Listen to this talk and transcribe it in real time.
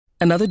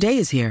Another day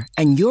is here,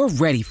 and you're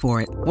ready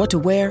for it. What to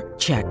wear?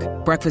 Check.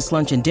 Breakfast,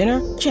 lunch, and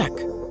dinner? Check.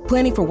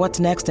 Planning for what's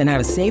next and how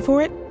to save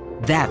for it?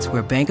 That's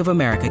where Bank of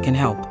America can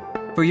help.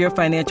 For your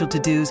financial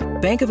to-dos,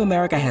 Bank of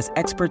America has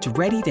experts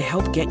ready to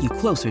help get you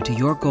closer to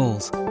your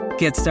goals.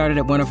 Get started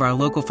at one of our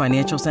local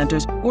financial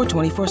centers or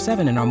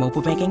 24/7 in our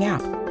mobile banking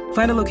app.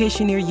 Find a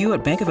location near you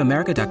at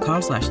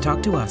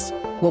bankofamerica.com/talktous.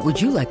 What would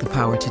you like the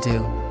power to do?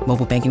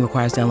 Mobile banking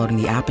requires downloading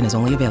the app and is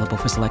only available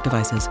for select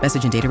devices.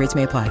 Message and data rates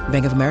may apply.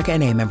 Bank of America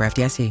N.A., member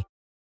FDIC.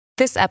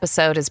 This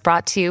episode is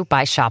brought to you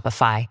by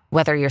Shopify.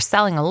 Whether you're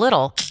selling a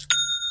little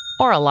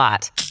or a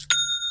lot,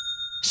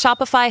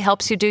 Shopify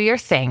helps you do your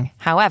thing,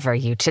 however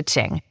you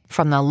cha-ching.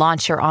 From the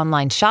launch your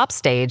online shop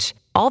stage,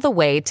 all the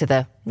way to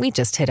the we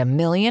just hit 1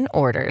 million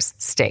orders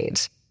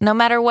stage. No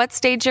matter what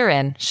stage you're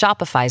in,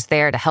 Shopify's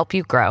there to help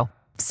you grow.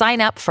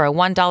 Sign up for a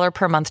 $1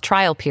 per month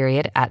trial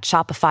period at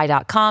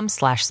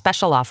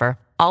shopify.com/special offer,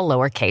 all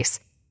lowercase.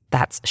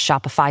 That's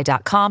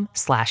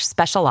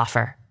shopify.com/special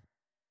offer.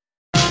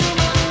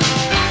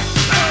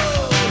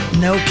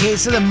 No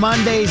case of the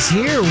Mondays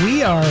here.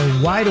 We are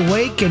wide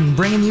awake and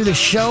bringing you the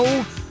show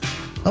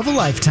of a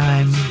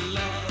lifetime.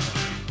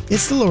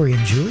 It's the Lori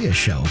and Julia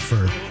show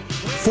for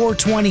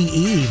 420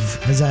 Eve,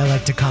 as I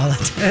like to call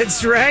it.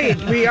 That's right.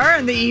 We are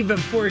on the eve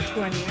of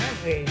 420,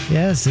 aren't we?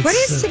 Yes. What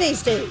is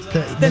today's date?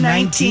 The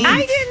 19th. I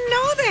didn't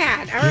know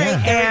that. All right,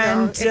 Yeah. there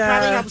we And, go. It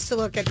probably helps to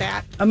look at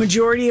that. A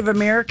majority of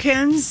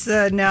Americans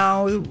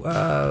now,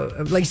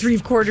 like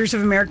 3/4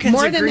 of Americans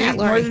More than agree. that,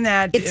 Lori. More than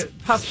that. It's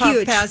puff,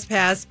 huge. pass.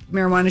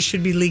 Marijuana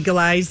should be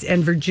legalized,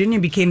 and Virginia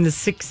became the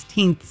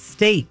 16th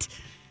state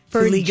to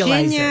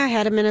legalize Virginia it.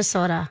 ahead of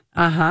Minnesota.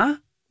 Uh-huh.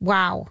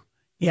 Wow.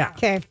 Yeah.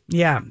 Okay.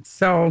 Yeah.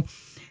 So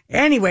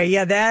anyway,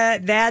 yeah,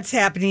 that's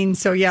happening.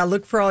 So yeah,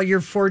 look for all your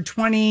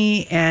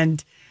 420.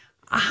 And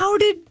how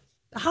did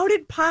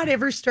pot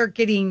ever start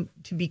getting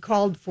to be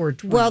called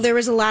 420? Well, there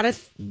was a lot of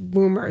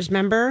rumors,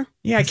 remember?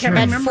 Yeah, I can't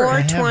At remember.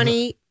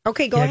 420.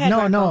 Okay, go ahead.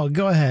 Marco. No,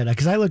 go ahead.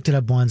 Because I looked it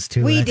up once,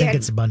 too. We and I think did.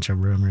 it's a bunch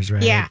of rumors,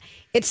 right? Yeah.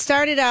 It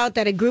started out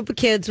that a group of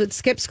kids would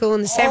skip school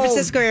in the San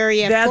Francisco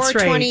area at that's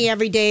 420 right.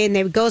 every day, and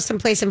they would go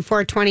someplace in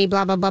 420,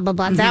 blah, blah, blah, blah,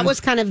 blah. That was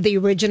kind of the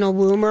original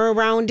rumor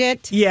around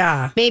it.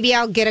 Yeah. Maybe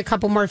I'll get a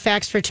couple more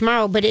facts for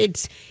tomorrow, but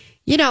it's,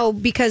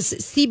 because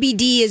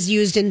CBD is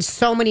used in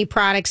so many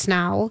products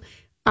now.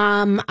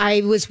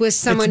 I was with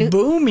someone It's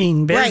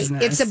booming business.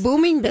 Right. It's a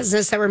booming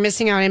business that we're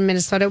missing out in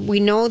Minnesota. We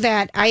know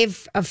that I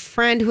have a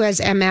friend who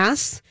has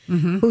MS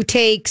who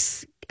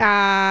takes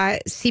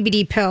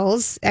CBD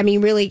pills. I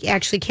mean, really,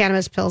 actually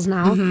cannabis pills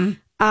now.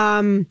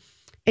 And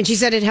she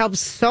said it helps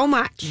so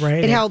much.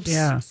 Right. It helps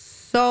Yeah.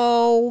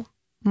 so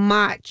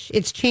much.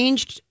 It's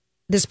changed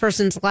this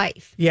person's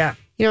life. Yeah.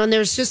 And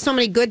there's just so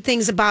many good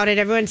things about it.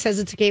 Everyone says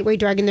it's a gateway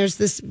drug, and there's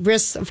this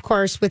risk, of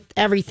course, with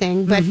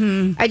everything. But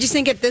I just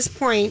think at this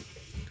point,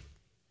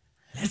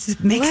 Let's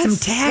make some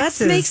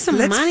taxes. Let's make some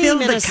Let's money, fill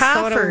Minnesota. the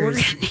coffers.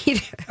 We're gonna need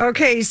it.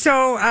 Okay,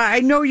 so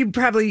I know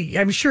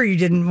I'm sure you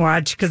didn't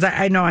watch, because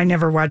I know I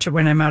never watch it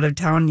when I'm out of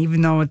town,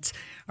 even though it's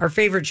our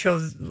favorite show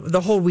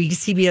the whole week,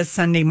 CBS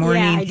Sunday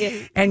Morning. Yeah, I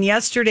did. And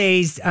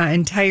yesterday's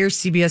entire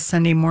CBS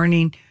Sunday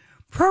Morning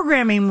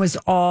programming was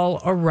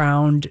all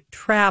around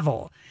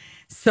travel.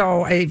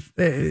 So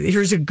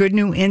here's a good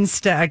new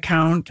Insta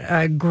account,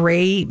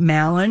 Gray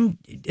Mallon.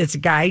 It's a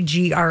guy,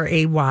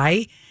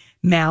 Gray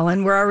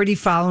Mallon. We're already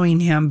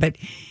following him, but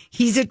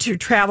he's a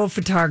travel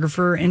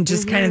photographer, and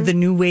just kind of the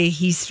new way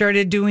he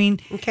started doing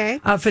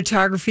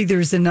photography.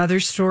 There's another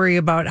story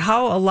about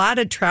how a lot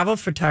of travel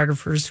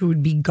photographers who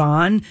would be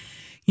gone,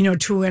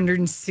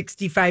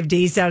 265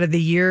 days out of the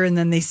year, and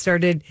then they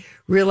started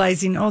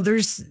realizing,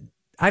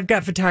 I've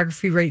got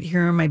photography right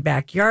here in my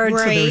backyard.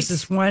 Right. So there's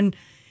this one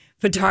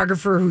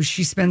photographer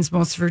she spends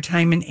most of her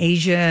time in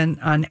Asia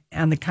and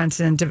on the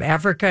continent of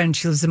Africa, and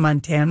she lives in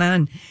Montana,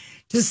 and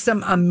just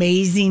some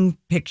amazing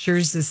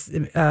pictures, this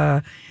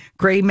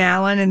Gray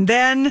Mallon. And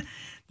then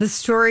the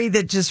story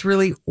that just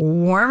really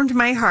warmed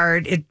my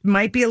heart. It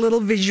might be a little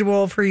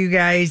visual for you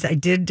guys. I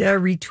did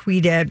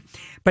retweet it,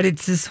 but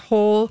it's this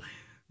whole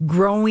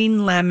growing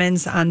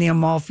lemons on the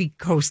Amalfi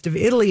Coast of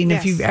Italy. And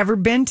if you've ever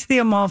been to the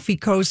Amalfi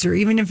Coast, or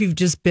even if you've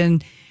just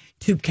been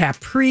to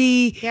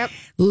Capri,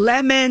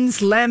 lemons,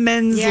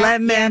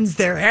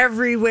 they're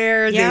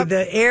everywhere. Yep.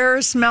 The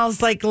air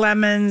smells like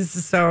lemons.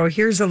 So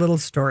here's a little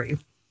story.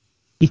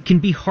 It can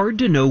be hard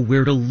to know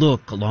where to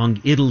look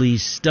along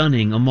Italy's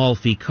stunning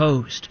Amalfi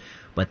Coast,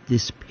 but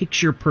this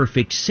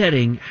picture-perfect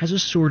setting has a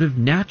sort of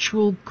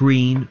natural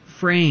green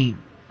frame.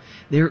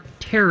 They're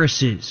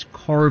terraces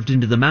carved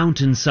into the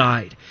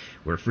mountainside,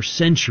 where for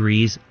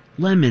centuries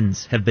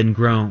lemons have been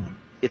grown.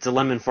 It's a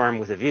lemon farm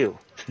with a view.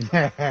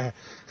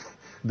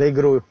 They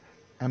grew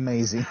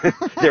amazing.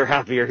 They're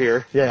happier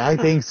here. Yeah, I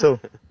think so.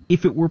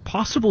 If it were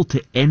possible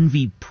to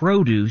envy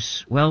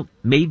produce, well,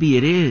 maybe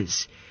it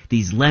is.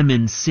 These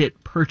lemons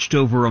sit perched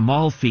over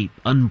Amalfi,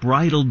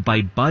 unbridled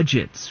by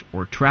budgets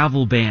or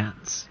travel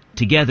bans.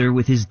 Together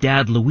with his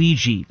dad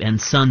Luigi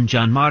and son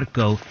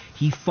Gianmarco,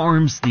 he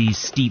farms these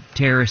steep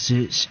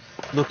terraces.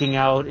 Looking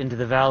out into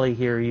the valley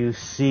here, you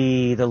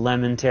see the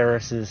lemon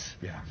terraces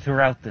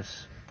throughout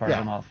this part of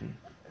Amalfi.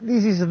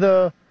 This is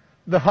the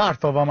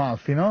heart of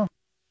Amalfi, no?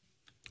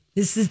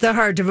 This is the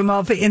heart of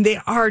Amalfi, and they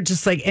are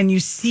just like, and you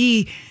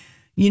see,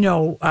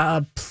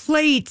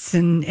 plates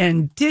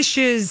and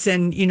dishes,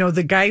 and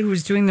the guy who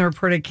was doing the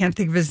report, I can't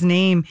think of his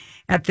name,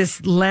 at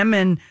this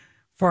lemon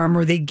farm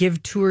where they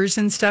give tours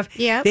and stuff.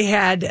 Yeah, they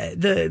had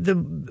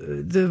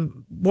the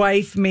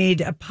wife made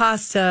a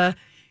pasta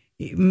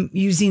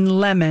using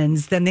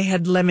lemons. Then they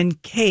had lemon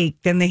cake.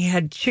 Then they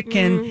had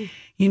chicken.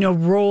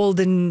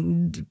 Rolled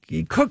and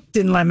cooked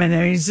in lemon. I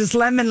mean, it's just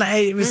lemon.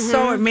 It was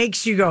so, it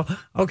makes you go,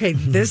 okay,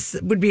 this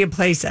would be a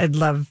place I'd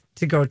love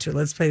to go to.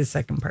 Let's play the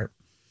second part.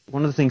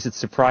 One of the things that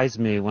surprised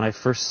me when I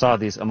first saw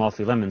these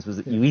Amalfi lemons was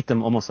that you eat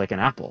them almost like an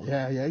apple.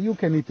 Yeah, you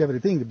can eat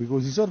everything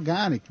because it's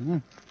organic.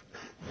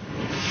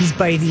 He's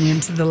biting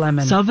into the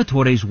lemon.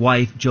 Salvatore's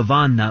wife,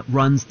 Giovanna,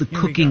 runs the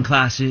cooking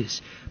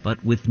classes,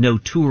 but with no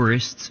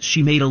tourists,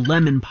 she made a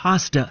lemon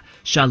pasta,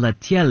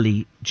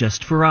 scialatielli,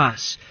 just for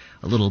us.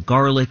 A little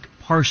garlic,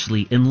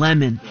 parsley, and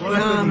lemon.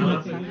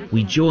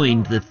 We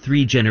joined the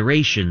 3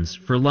 generations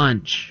for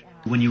lunch.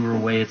 When you were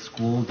away at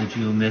school, did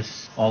you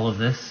miss all of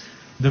this?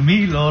 The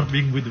meal or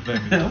being with the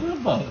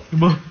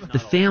family? The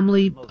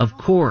family, of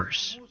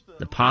course.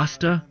 The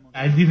pasta?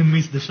 I didn't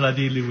miss the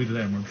scialatielli with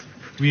lemons.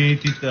 We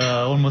ate it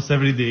almost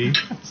every day,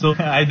 so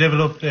I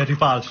developed a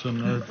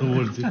repulsion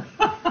towards it.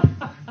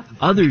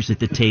 Others at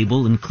the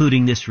table,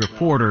 including this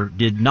reporter,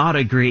 did not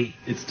agree.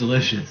 It's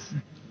delicious.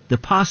 The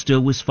pasta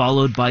was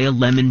followed by a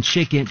lemon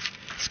chicken,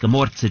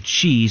 scamorza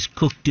cheese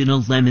cooked in a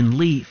lemon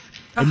leaf,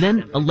 and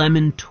then a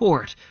lemon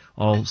torte,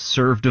 all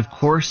served, of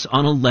course,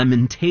 on a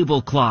lemon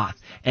tablecloth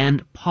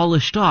and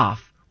polished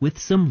off with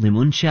some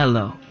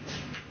limoncello.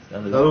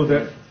 Hello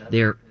there.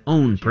 Their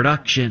own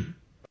production.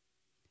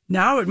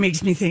 Now it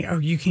makes me think,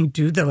 you can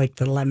do the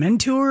lemon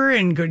tour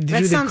and go do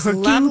the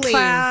cooking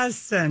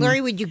class. And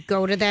Lori, would you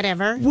go to that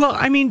ever? Well,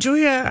 I mean,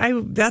 Julia, I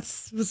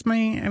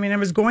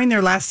was going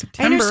there last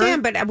September. I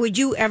understand, but would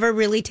you ever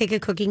really take a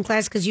cooking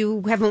class? Because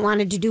you haven't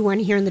wanted to do one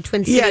here in the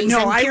Twin Cities. Yeah,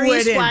 no, I'm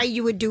curious wouldn't. why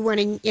you would do one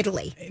in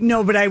Italy.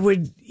 No, but I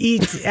would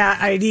eat.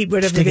 I'd eat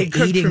whatever they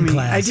cook for me.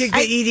 Class. I take the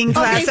eating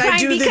class. Okay, fine, I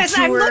do because the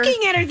tour. I'm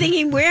looking at her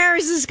thinking, where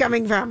is this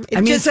coming from?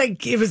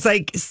 It was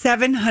like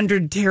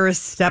 700 terrace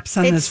steps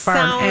on this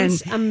farm,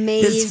 and amazing.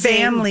 This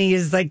family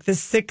is like the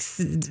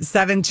 6th,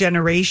 7th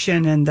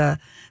generation, and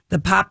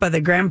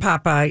the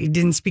grandpapa, he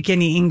didn't speak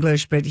any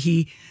English, but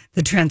the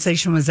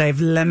translation was, I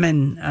have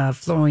lemon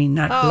flowing,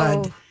 not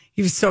blood.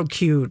 He was so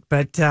cute.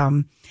 But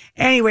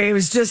anyway, it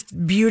was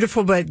just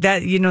beautiful. But that,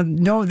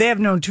 they have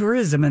no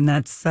tourism, and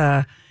that's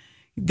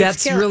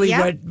really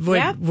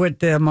what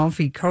the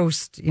Amalfi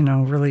Coast,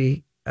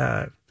 really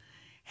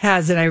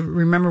has. And I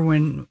remember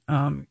when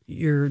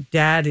your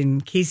dad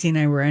and Casey and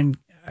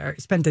I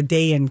spent a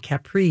day in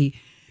Capri.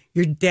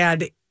 Your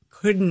dad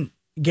couldn't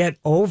get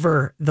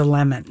over the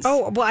lemons.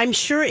 Oh, well, I'm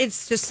sure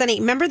it's just stunning.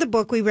 Remember the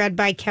book we read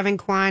by Kevin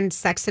Kwan,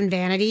 Sex and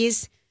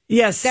Vanities?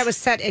 Yes. That was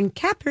set in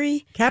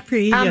Capri.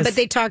 Yes. But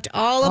they talked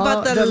all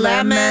about the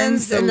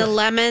lemons and the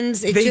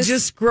lemons. They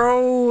just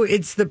grow.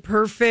 It's the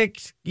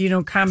perfect,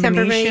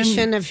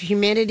 combination of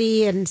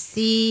humidity and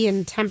sea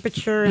and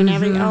temperature and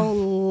everything. Oh,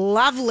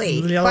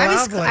 lovely.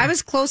 Lovely. I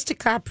was close to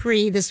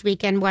Capri this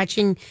weekend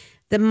watching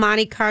the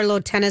Monte Carlo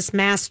Tennis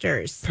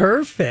Masters.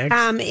 Perfect.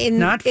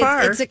 Not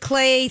far. It's a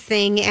clay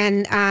thing,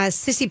 and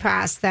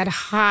Tsitsipas, that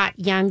hot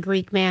young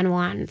Greek man,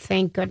 won.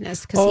 Thank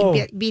goodness, because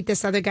he beat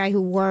this other guy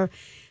who wore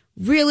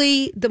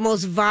really the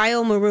most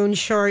vile maroon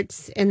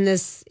shorts in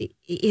this.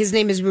 His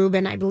name is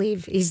Rubin, I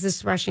believe. He's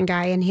this Russian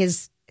guy, and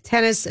his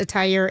tennis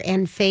attire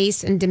and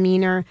face and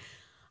demeanor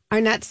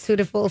are not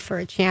suitable for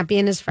a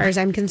champion as far as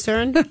I'm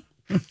concerned.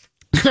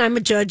 I'm a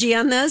judgy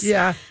on this.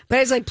 Yeah. But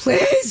I was like,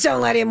 please don't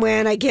let him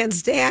win. I can't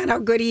stand how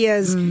good he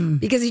is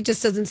because he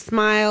just doesn't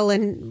smile.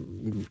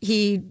 And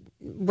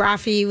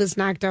Rafi was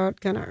knocked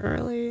out kind of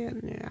early.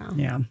 And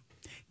yeah.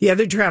 The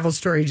other travel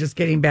story, just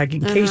getting back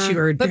in case you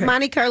heard. But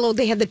Monte Carlo,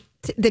 they had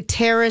the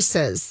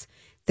terraces.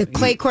 The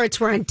clay courts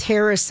were on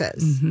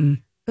terraces. Mm-hmm.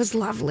 It was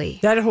lovely.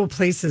 That whole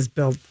place is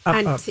built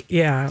up. Like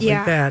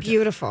that.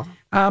 Beautiful.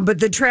 But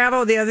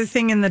the other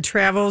thing in the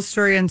travel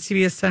story on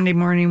CBS Sunday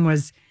Morning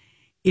was,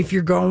 if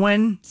you're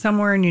going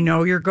somewhere and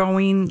you're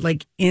going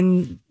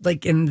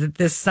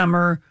this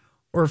summer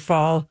or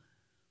fall,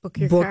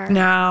 book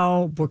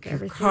now, book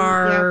your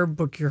car,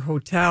 book your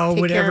hotel,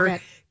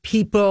 whatever.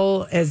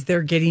 People, as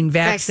they're getting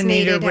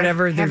vaccinated or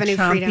whatever, they're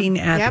chomping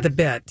at the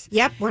bit.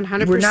 Yep,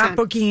 100%. We're not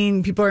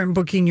booking, people aren't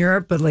booking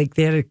Europe, but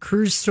they had a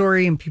cruise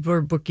story and people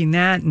are booking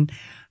that. And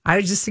I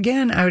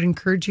would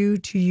encourage you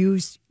to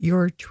use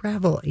your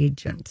travel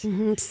agent.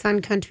 Mm-hmm.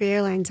 Sun Country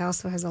Airlines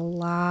also has a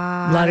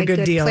lot of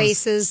good deals.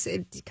 Places,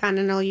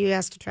 continental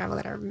U.S. to travel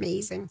that are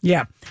amazing.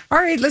 Yeah. All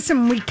right, listen,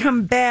 when we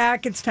come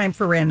back, it's time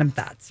for Random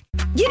Thoughts.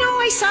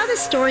 I saw this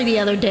story the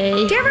other day.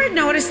 Do you ever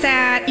notice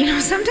that?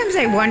 Sometimes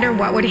I wonder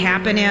what would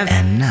happen if...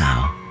 And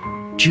now,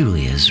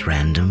 Julia's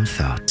Random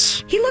Thoughts.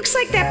 He looks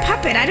like that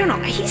puppet. I don't know.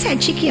 He's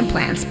had cheeky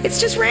implants. It's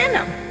just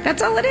random.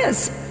 That's all it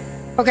is.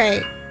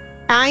 Okay,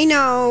 I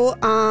know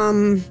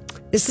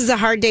this is a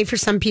hard day for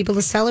some people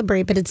to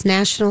celebrate, but it's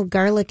National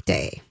Garlic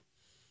Day.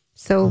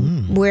 So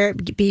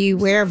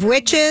beware of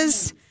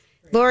witches.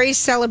 Lori's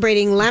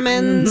celebrating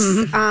lemons.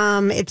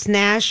 It's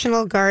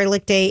National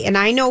Garlic Day. And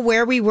I know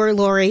where we were,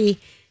 Lori,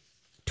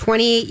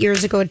 28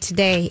 years ago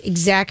today.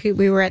 Exactly.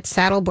 We were at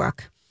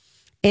Saddlebrook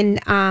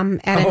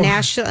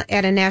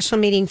at a national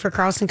meeting for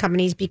Carlson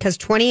Companies because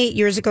 28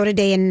 years ago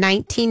today in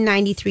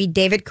 1993,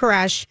 David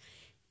Koresh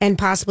and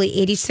possibly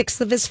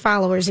 86 of his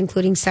followers,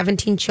 including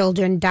 17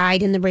 children,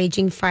 died in the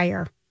raging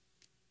fire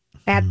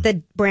at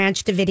the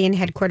Branch Davidian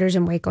headquarters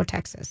in Waco,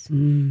 Texas.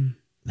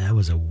 That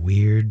was a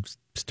weird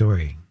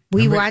story.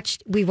 We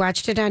watched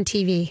it on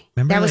TV.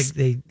 Remember, that was,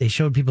 they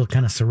showed people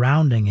kind of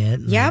surrounding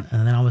it. And, Yep.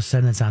 And then all of a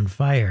sudden it's on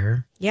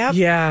fire. Yep.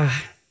 Yeah.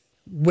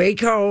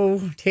 Waco,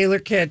 Taylor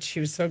Kitsch, he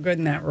was so good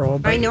in that role.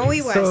 I know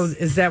he was. So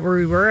is that where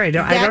we were? I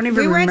don't even remember that.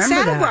 We were at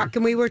Saddlebrook,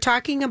 and we were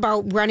talking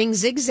about running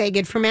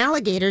zigzagged from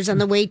alligators on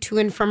the way to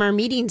and from our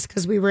meetings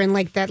because we were in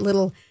like that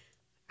little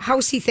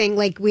housey thing.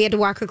 Like we had to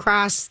walk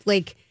across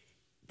like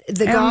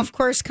the golf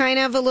course kind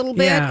of a little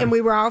bit, and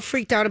we were all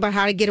freaked out about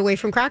how to get away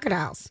from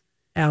crocodiles.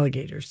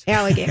 Alligators.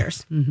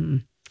 Mm-hmm.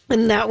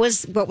 And that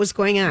was what was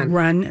going on.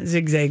 Run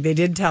zigzag. They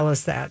did tell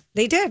us that.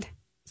 They did.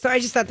 So I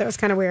just thought that was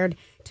kind of weird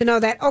to know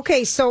that.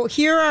 Okay, so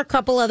here are a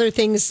couple other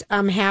things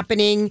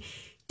happening.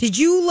 Did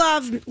you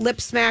love lip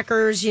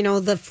smackers? You know,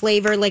 the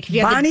flavor, like if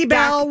you had Bonnie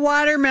Bell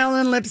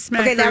watermelon lip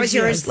smackers. Okay, that was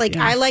yours. Yes,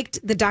 I liked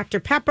the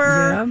Dr.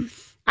 Pepper.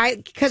 Yeah.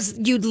 Because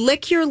you'd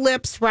lick your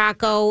lips,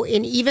 Rocco,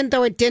 and even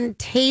though it didn't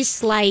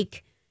taste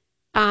like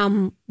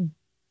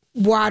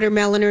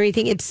watermelon or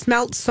anything, it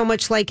smelled so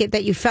much like it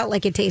that you felt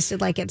like it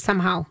tasted like it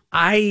somehow.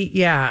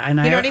 You know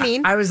what I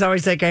mean? I was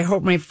always like, I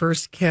hope my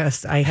first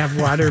kiss, I have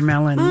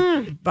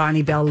watermelon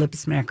Bonnie Bell lip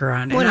smacker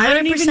on it. And I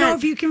don't even know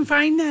if you can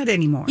find that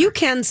anymore. You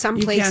can some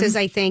places,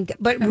 I think.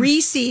 But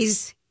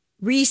Reese's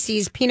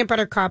Peanut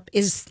Butter Cup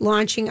is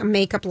launching a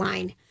makeup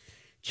line.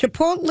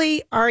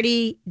 Chipotle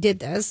already did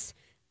this.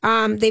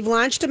 They've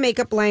launched a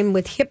makeup line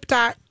with Hip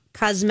Dot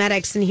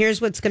Cosmetics, and here's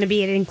what's going to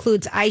be. It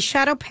includes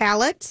eyeshadow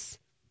palettes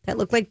that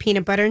look like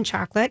peanut butter and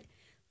chocolate,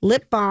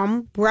 lip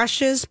balm,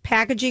 brushes,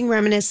 packaging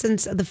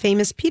reminiscent of the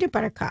famous peanut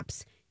butter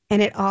cups,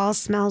 and it all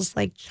smells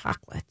like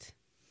chocolate.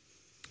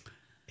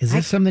 Is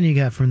this something you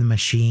got from the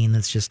machine?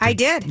 That's just I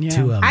did.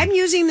 I'm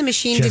using the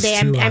machine today.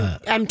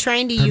 I'm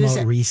trying to use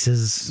it.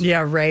 Reese's.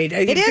 Yeah, right.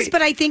 It is,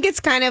 but I think it's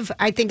kind of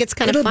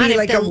fun. It'll be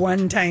like a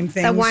one-time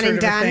thing, a one sort and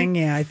of a done thing.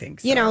 Yeah, I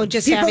think so. You know,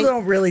 just people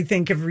don't really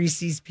think of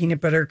Reese's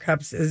peanut butter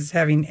cups as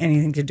having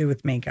anything to do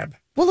with makeup.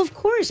 Well, of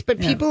course, but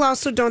people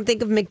also don't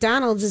think of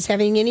McDonald's as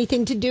having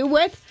anything to do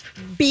with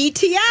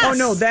BTS. Oh,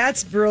 no,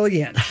 that's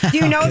brilliant. Do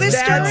you know this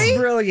story? That's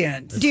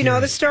brilliant. Do you know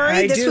the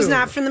story? This was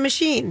not from the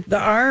machine. The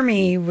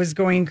Army was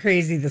going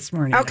crazy this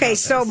morning. Okay,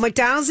 so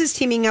McDonald's is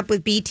teaming up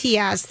with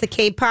BTS, the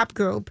K-pop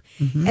group,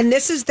 and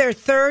this is their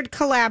third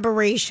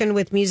collaboration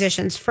with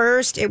musicians.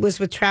 First, it was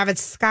with Travis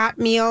Scott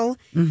meal.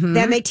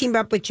 Then they teamed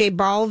up with J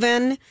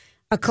Balvin,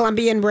 a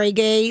Colombian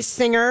reggae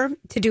singer,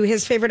 to do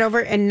his favorite over,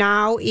 and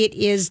now it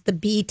is the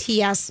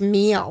BTS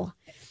meal.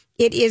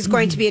 It is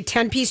going to be a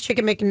 10-piece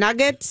chicken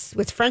McNuggets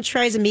with French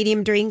fries, a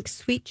medium drink,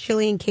 sweet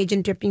chili, and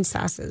Cajun dripping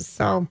sauces.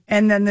 So,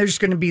 and then there's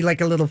going to be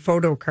like a little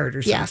photo card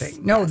or something. Yes.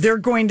 No, they're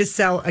going to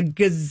sell a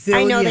gazillion.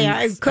 I know they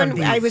are.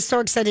 I was so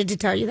excited to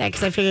tell you that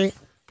because I figured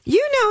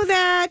you know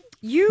that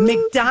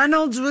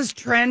McDonald's was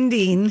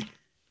trending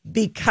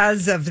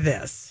because of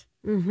this.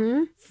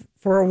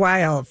 For a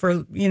while,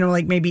 for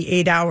like maybe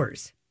 8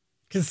 hours,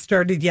 because it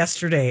started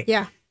yesterday.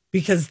 Yeah,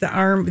 because the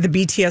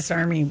BTS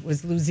Army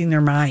was losing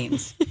their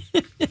minds.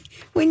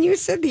 When you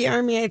said the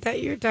Army, I thought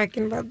you were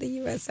talking about the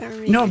U.S.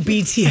 Army. No,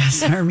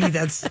 BTS Army.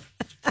 That's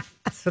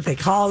what they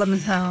call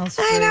themselves.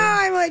 I know.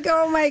 I'm like,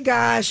 oh my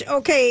gosh.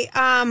 Okay,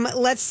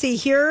 let's see.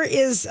 Here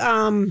is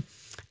a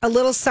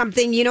little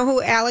something. You know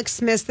who Alex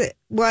Smith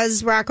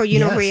was, Rocco? You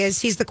know who he is.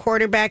 He's the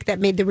quarterback that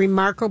made the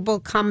remarkable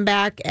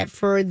comeback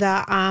for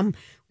the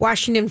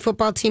Washington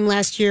football team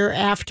last year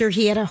after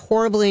he had a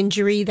horrible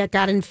injury that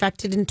got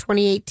infected in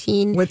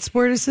 2018. What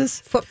sport is this?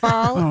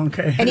 Football. Oh,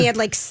 okay. And he had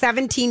like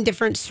 17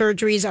 different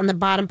surgeries on the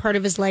bottom part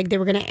of his leg. They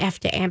were going to have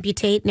to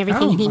amputate and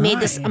everything. And he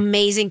made this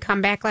amazing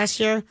comeback last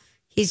year.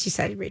 He's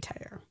decided to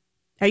retire.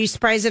 Are you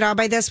surprised at all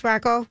by this,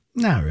 Rocco?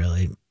 Not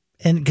really.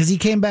 And because he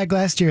came back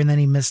last year and then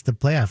he missed the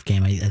playoff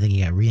game. I think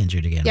he got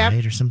re-injured again,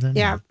 right? Or something?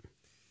 Yeah.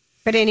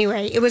 But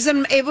anyway,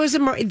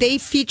 they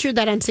featured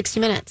that on 60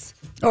 Minutes.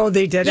 Oh,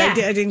 they did? Yeah.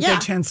 I didn't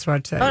get a chance to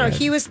watch that. Oh, no,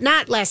 he was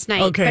not last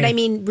night. Okay. But I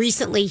mean,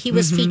 recently he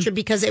was featured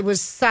because it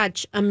was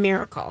such a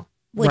miracle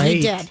what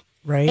he did.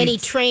 Right. And he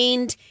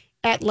trained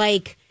at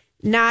what's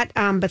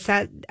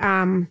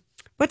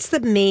the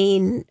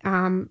main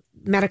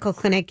medical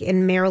clinic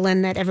in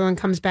Maryland that everyone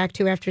comes back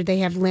to after they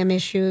have limb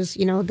issues?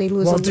 You know, they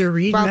lose Walter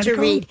Reed. Walter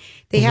Reed.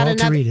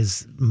 Walter Reed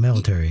is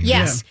military.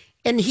 Yes.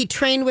 And he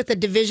trained with a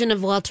division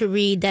of Walter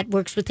Reed that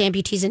works with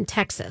amputees in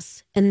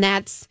Texas. And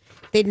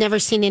they'd never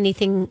seen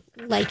anything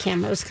like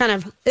him. It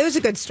was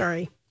a good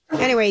story.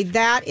 Anyway,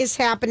 that is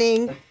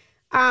happening.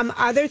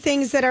 Other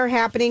things that are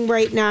happening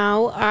right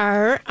now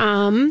are...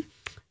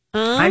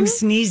 I'm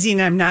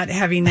sneezing. I'm not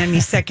having any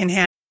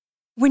secondhand.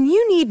 When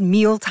you need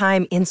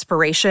mealtime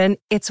inspiration,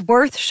 it's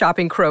worth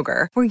shopping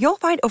Kroger, where you'll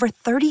find over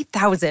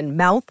 30,000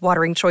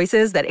 mouth-watering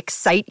choices that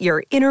excite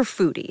your inner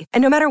foodie.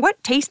 And no matter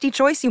what tasty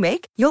choice you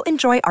make, you'll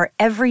enjoy our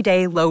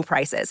everyday low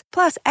prices,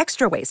 plus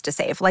extra ways to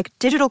save, like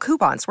digital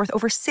coupons worth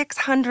over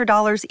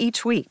 $600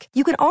 each week.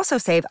 You can also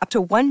save up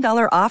to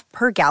 $1 off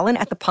per gallon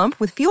at the pump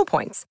with fuel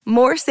points.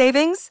 More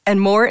savings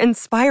and more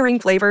inspiring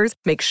flavors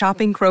make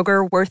shopping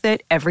Kroger worth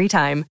it every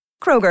time.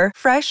 Kroger,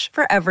 fresh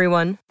for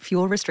everyone.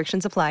 Fuel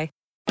restrictions apply.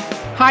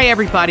 Hi,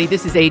 everybody.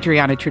 This is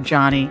Adriana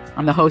Trajani.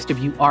 I'm the host of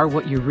You Are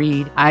What You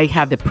Read. I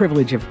have the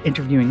privilege of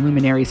interviewing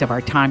luminaries of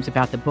our times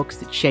about the books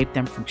that shaped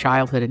them from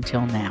childhood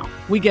until now.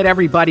 We get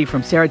everybody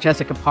from Sarah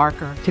Jessica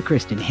Parker to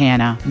Kristen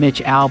Hanna,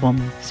 Mitch Albom,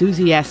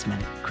 Susie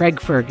Essman,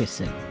 Craig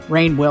Ferguson,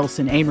 Rainn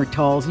Wilson, Amor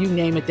Tolls, you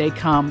name it, they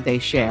come, they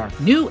share.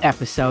 New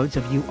episodes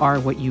of You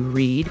Are What You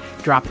Read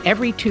drop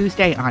every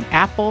Tuesday on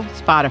Apple,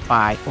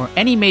 Spotify, or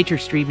any major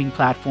streaming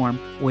platform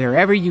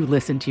wherever you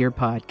listen to your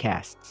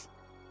podcasts.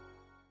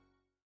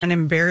 An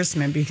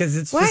embarrassment because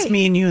it's just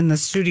me and you in the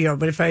studio.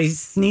 But if I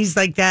sneeze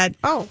like that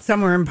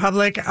somewhere in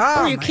public,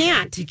 you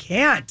can't. You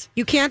can't.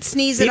 You can't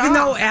sneeze at all. Even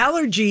though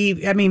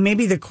allergy, I mean,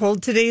 maybe the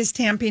cold today is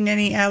tamping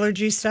any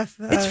allergy stuff.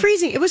 It's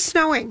freezing. It was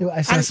snowing.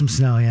 I saw some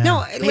snow, yeah.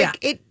 No,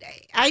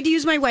 I'd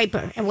use my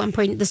wiper at one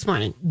point this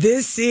morning.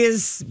 This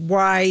is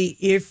why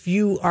if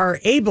you are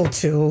able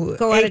to,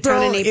 go out of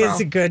town in April.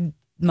 Is a good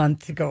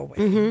month to go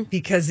with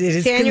because it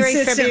is January,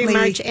 consistently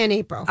February, March, and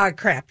April. A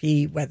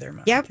crappy weather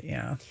month. Yep.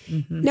 Yeah.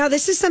 Now,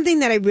 this is something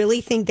that I really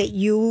think that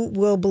you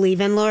will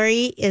believe in,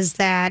 Lori, is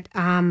that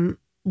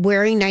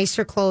wearing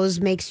nicer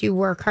clothes makes you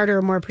work harder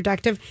or more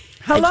productive.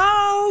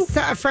 Hello?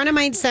 A friend of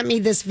mine sent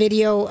me this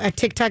video, a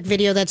TikTok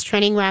video that's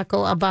trending,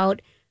 Rocco,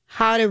 about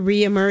how to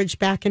reemerge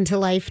back into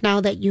life now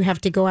that you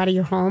have to go out of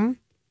your home.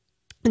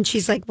 And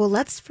she's like, well,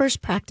 let's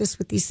first practice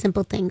with these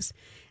simple things.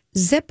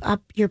 Zip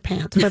up your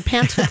pants. Wear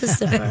pants with a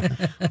zipper.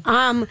 Put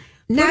on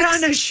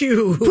a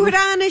shoe. Put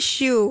on a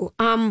shoe.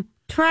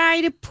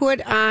 Try to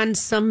put on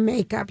some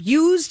makeup.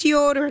 Use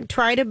deodorant.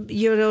 Try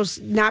to,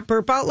 not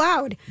burp out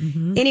loud.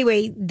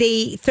 Anyway,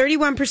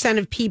 31%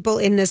 of people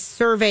in this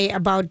survey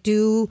about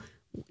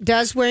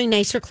does wearing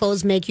nicer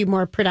clothes make you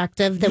more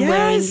productive than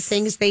wearing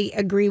things? They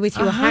agree with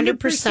you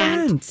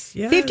 100%.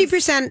 Yes.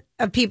 50%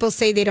 of people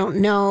say they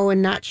don't know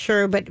and not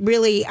sure, but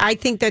really, I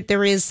think that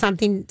there is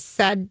something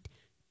said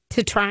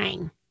to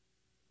trying.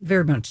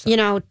 Very much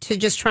so. To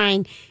just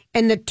trying.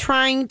 And the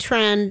trying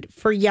trend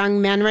for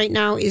young men right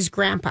now is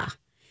grandpa.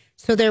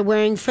 So they're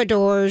wearing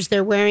fedoras,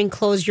 they're wearing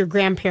clothes your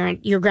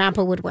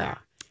grandpa would wear.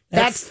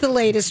 That's the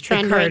latest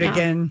trend right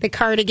now. The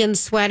cardigan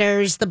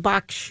sweaters, the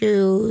buck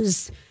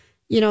shoes,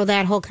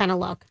 that whole kind of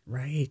look.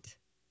 Right.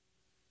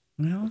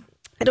 Well,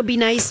 it'll be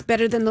nice,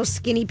 better than those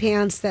skinny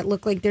pants that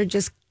look like they're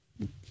just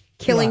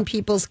killing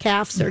people's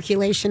calf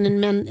circulation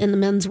in the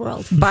men's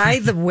world. By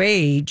the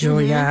way,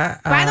 Julia.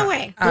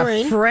 Lorraine,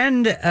 a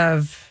friend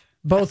of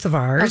both of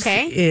ours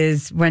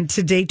went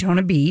to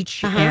Daytona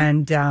Beach,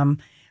 and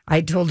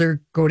I told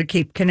her go to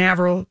Cape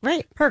Canaveral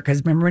Park.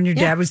 Because remember when your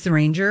dad was the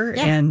ranger,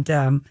 and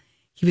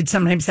he would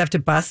sometimes have to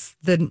bus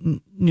the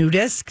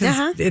nudists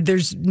because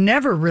there's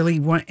never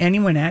really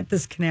anyone at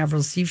this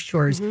Canaveral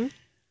seashores.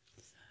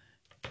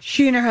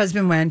 She and her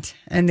husband went,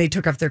 and they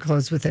took off their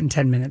clothes within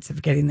 10 minutes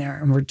of getting there,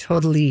 and were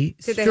totally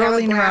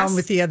strolling around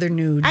with the other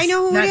nudes. I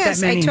know who it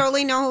is. I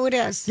totally know who it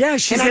is. Yeah,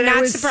 she said it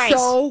was surprised.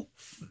 So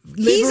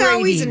liberating. He's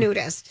always a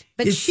nudist,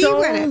 but it's she so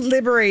went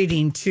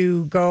liberating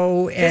to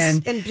go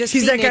and just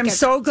she's like, naked. I'm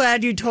so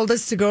glad you told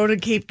us to go to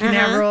Cape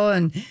Canaveral,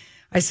 and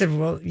I said,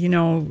 well,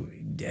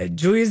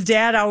 Julia's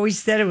dad always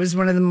said it was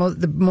one of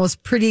the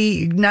most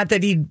pretty. Not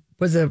that he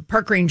was a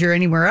park ranger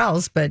anywhere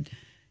else, but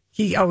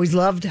he always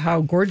loved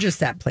how gorgeous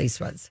that place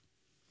was.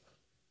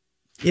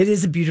 It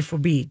is a beautiful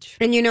beach.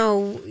 And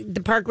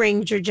the park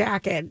ranger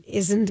jacket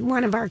is in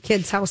one of our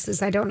kids'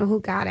 houses. I don't know who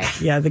got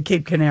it. Yeah, the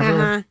Cape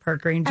Canaveral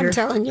park ranger. I'm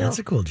telling you. That's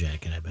a cool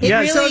jacket, I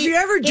bet. So if you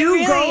ever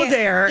do go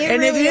there,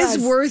 and it is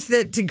worth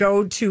it to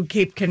go to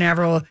Cape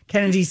Canaveral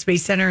Kennedy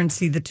Space Center and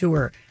see the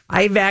tour.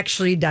 I've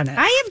actually done it.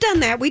 I have done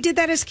that. We did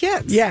that as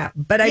kids. Yeah,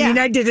 but I mean,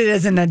 I did it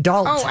as an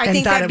adult. Oh, I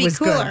think that'd be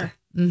cooler.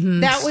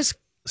 That was.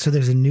 So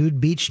there's a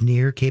nude beach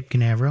near Cape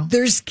Canaveral?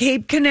 There's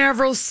Cape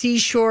Canaveral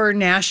Seashore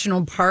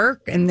National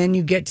Park, and then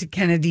you get to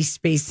Kennedy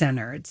Space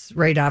Center. It's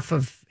right off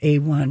of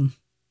A1.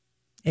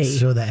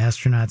 So the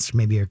astronauts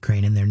maybe are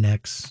craning their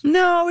necks?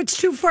 No, it's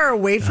too far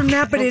away from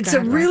that, but it's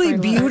a really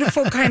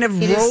beautiful kind of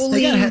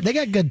rolling. They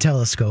got good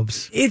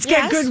telescopes. It's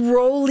got good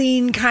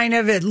rolling kind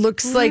of. It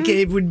looks like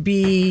it would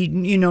be,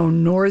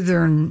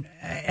 northern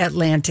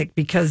Atlantic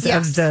because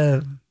of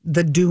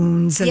the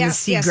dunes and the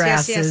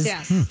seagrasses.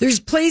 Yes. There's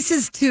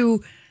places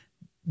to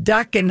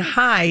duck and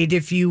hide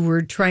if you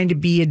were trying to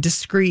be a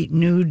discreet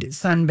nude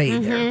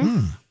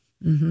sunbather.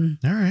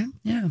 Mm-hmm. All right.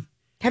 Yeah.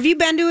 Have you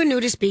been to a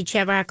nudist beach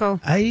yet, Rocco?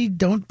 I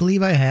don't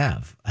believe I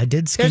have. I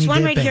did skinny There's one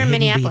dip right at here in Hidden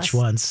Minneapolis. Beach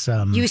once.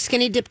 You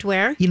skinny dipped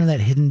where? You know that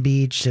Hidden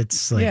Beach?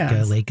 It's like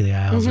Lake of the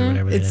Isles or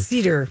whatever. It's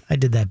Cedar. I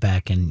did that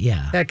back in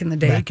the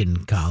day. Back in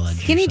college.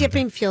 Skinny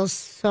dipping feels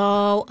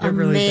so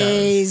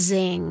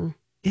amazing.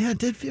 Yeah,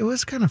 it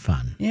was kind of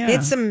fun. Yeah.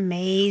 It's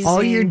amazing.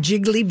 All your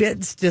jiggly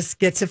bits just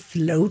get to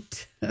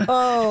float.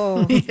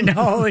 Oh.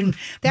 And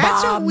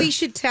that's bob. what we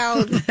should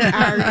tell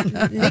our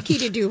Nikki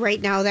to do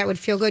right now. That would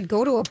feel good.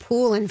 Go to a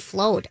pool and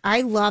float.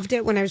 I loved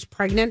it when I was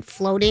pregnant,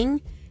 floating,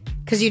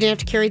 because you didn't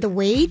have to carry the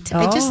weight.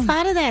 I just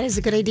thought of that as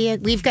a good idea.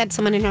 We've got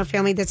someone in our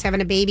family that's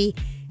having a baby,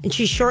 and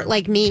she's short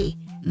like me.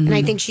 And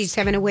I think she's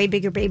having a way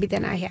bigger baby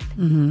than I had.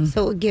 Mm-hmm.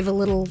 So it would give a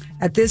little...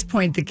 At this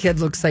point, the kid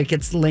looks like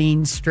it's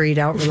laying straight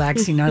out,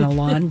 relaxing on a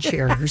lawn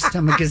chair. Her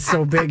stomach is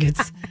so big.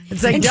 It's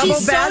like and double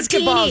she's so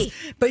basketballs. teeny.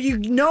 But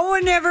no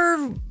one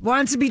ever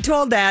wants to be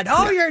told that.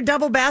 Oh, you're a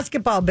double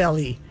basketball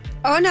belly.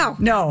 Oh, no.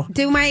 No.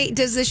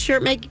 Does this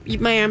shirt make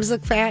my arms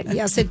look fat?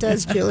 Yes, it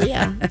does,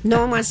 Julia. No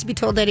one wants to be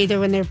told that either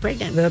when they're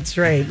pregnant. That's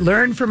right.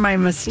 Learn from my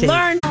mistake.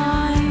 Learn.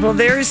 Well,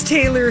 there's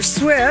Taylor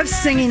Swift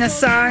singing a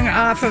song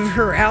off of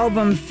her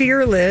album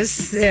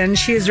Fearless, and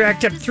she has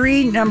racked up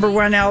 3 number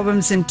 1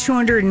 albums in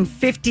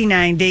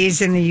 259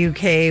 days in the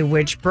UK,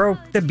 which broke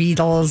the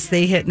Beatles.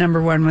 They hit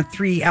number 1 with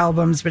 3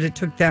 albums, but it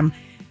took them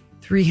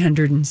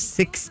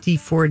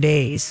 364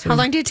 days. So how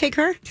long did it take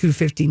her?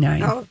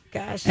 259. Oh,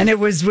 gosh. And it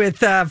was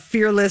with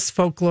Fearless,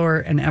 Folklore,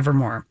 and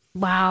Evermore.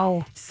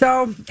 Wow.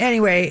 So,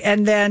 anyway,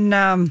 and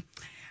then...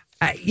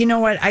 you know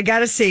what? I got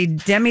to say,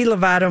 Demi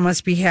Lovato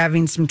must be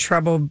having some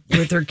trouble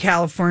with her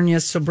California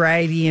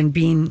sobriety and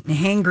being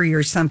hangry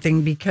or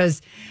something,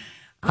 because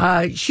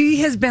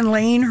she has been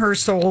laying her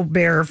soul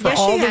bare for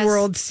all the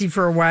world to see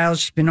for a while.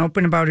 She's been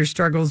open about her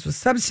struggles with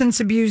substance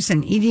abuse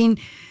and eating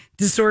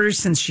disorders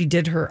since she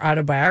did her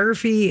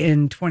autobiography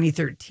in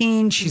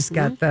 2013. She's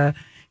got the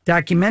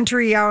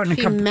documentary out. And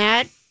she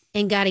met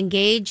and got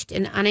engaged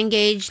and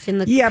unengaged in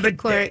the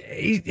court.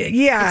 It's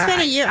been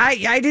a year.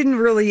 I didn't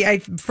really.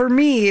 For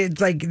me, it's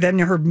like then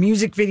her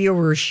music video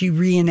where she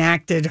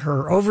reenacted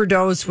her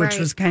overdose, which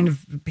was kind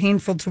of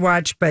painful to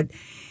watch. But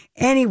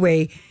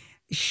anyway,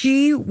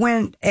 she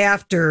went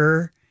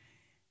after,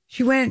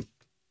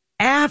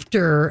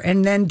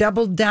 and then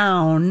doubled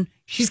down.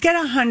 She's got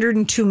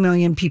 102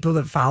 million people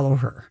that follow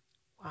her.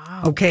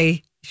 Wow.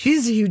 Okay,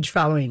 she's a huge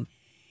following.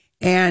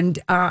 And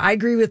I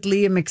agree with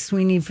Leah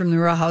McSweeney from the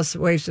Real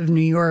Housewives of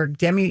New York.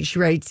 She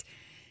writes,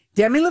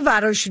 Demi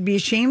Lovato should be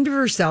ashamed of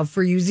herself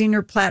for using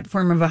her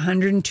platform of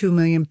 102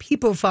 million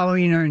people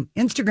following her on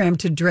Instagram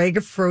to drag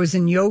a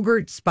frozen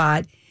yogurt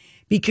spot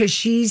because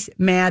she's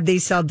mad they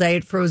sell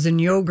diet frozen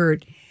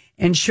yogurt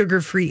and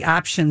sugar-free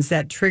options.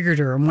 That triggered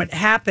her. And what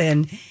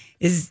happened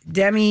is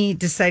Demi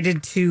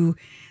decided to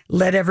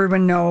let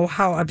everyone know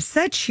how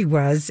upset she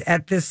was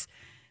at this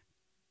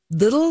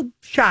little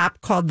shop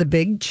called The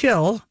Big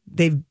Chill.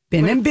 They've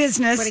been in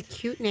business. What a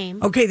cute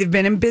name. Okay, they've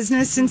been in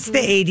business since the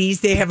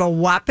 80s. They have a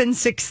whopping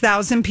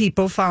 6,000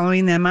 people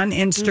following them on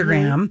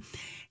Instagram.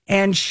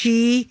 And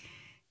she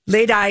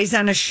laid eyes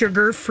on a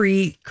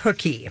sugar-free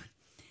cookie.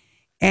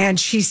 And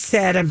she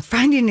said, I'm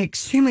finding it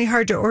extremely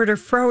hard to order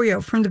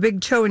froyo from The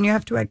Big Chill when you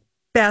have to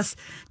access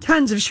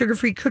tons of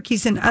sugar-free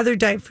cookies and other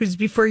diet foods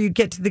before you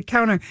get to the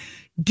counter.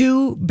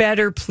 Do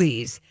better,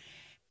 please.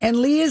 And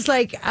Leah's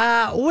like,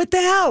 what the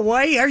hell?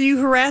 Why are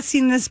you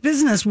harassing this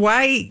business?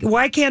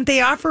 Why can't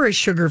they offer a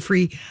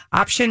sugar-free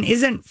option?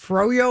 Isn't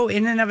froyo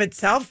in and of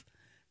itself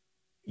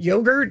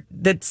yogurt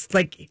that's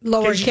like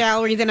lower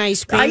calorie than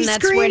ice cream?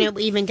 That's when it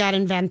even got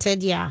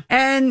invented, yeah.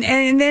 And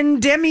then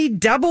Demi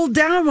doubled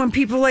down when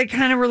people like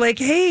kind of were like,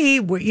 hey,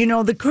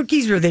 the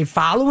cookies, were they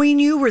following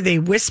you? Were they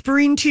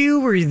whispering to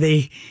you? Were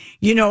they...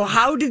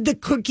 how did the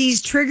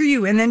cookies trigger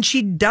you? And then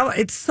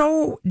it's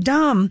so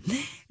dumb.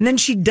 And then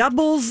she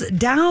doubles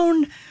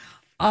down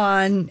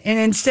on, and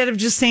instead of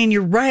just saying,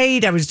 you're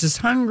right, I was just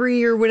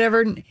hungry or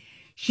whatever,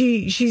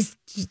 she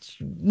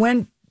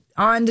went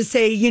on to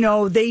say,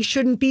 they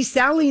shouldn't be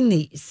selling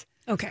these.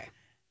 Okay.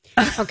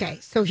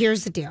 So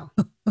here's the deal.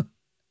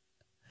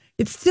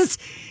 It's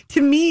just,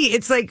 to me,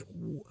 it's like,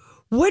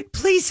 what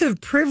place of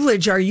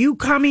privilege are you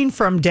coming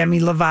from, Demi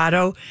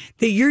Lovato,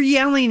 that you're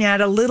yelling at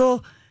a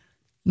little...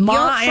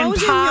 frozen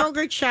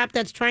yogurt shop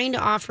that's trying to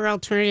offer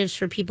alternatives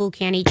for people who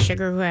can't eat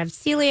sugar, who have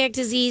celiac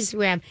disease,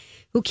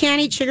 who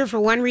can't eat sugar for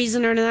one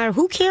reason or another.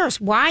 Who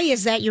cares? Why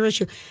is that your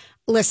issue?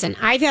 Listen,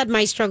 I've had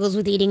my struggles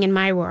with eating in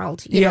my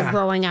world,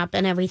 growing up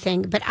and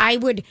everything. But I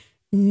would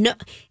know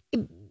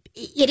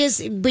it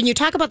is when you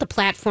talk about the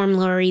platform,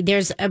 Lori.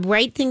 There's a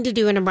right thing to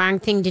do and a wrong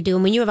thing to do.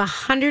 And when you have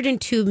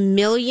 102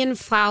 million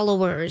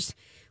followers,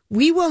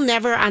 we will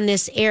never on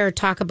this air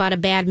talk about a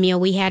bad meal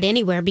we had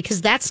anywhere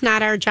because that's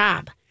not our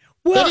job.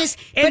 Well, it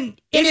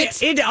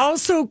is, it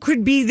also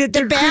could be that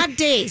the bad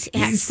days.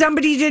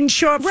 Somebody didn't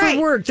show up for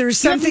work. There's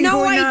something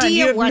going on.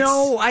 You have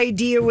no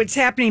idea what's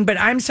happening. But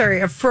I'm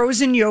sorry, a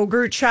frozen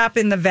yogurt shop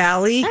in the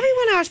Valley.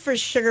 Everyone asked for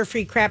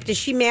sugar-free crap. Is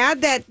she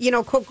mad that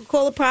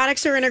Coca-Cola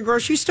products are in a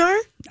grocery store?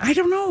 I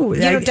don't know.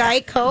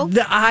 Diet Coke.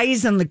 The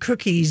eyes on the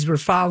cookies were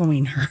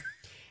following her.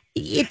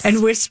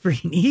 And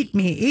whispering, eat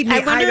me. I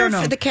wonder don't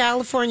know. if the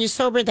California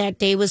sober that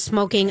day was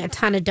smoking a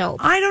ton of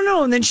dope. I don't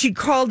know. And then she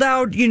called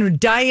out,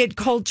 diet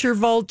culture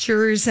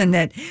vultures and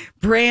that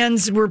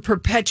brands were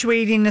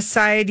perpetuating a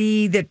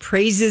society that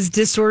praises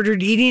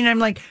disordered eating. I'm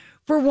like,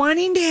 for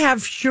wanting to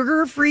have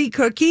sugar-free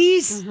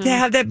cookies, to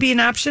have that be an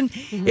option,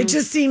 it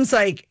just seems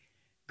like,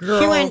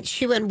 girl.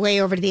 She went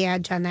way over the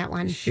edge on that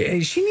one. She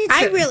needs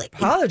to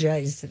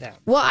apologize to them.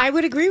 Well, I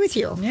would agree with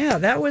you. Yeah,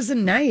 that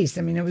wasn't nice.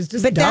 I mean, it was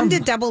just But dumb. then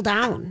to double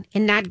down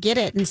and not get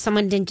it, and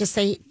someone didn't just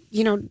say,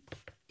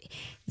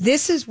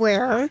 this is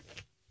where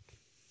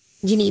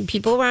you need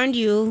people around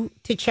you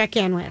to check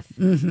in with.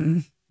 Mm-hmm.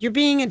 You're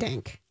being a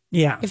dink.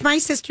 Yeah. If my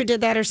sister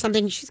did that or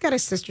something, she's got a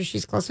sister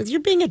she's close with.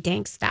 You're being a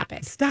dink. Stop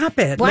it. Stop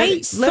it.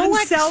 Why? Let them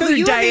sell so their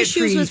you have diet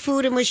issues free. with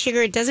food and with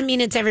sugar. It doesn't mean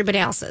it's everybody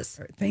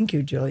else's. Thank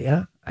you,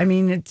 Julia. I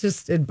mean,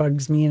 it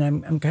bugs me,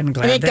 and I'm kind of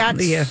glad And it that got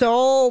Leah.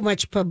 so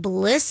much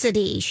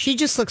publicity. She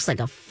just looks like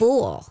a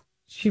fool.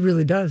 She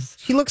really does.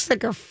 She looks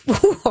like a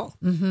fool.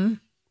 Mm-hmm.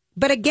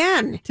 But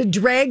again, to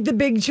drag the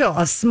Big Chill,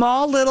 a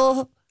small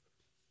little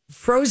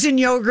frozen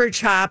yogurt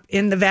shop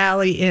in the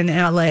Valley in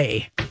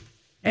L.A.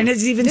 And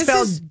it's even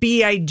spelled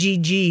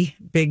BIGG,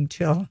 Big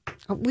Chill.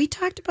 We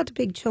talked about the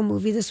Big Chill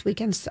movie this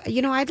weekend. So,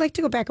 I'd like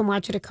to go back and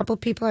watch it. A couple of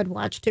people had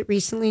watched it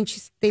recently,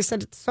 and they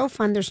said it's so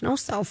fun. There's no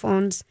cell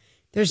phones.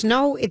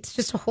 It's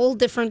just a whole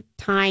different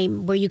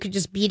time where you could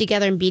just be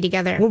together and be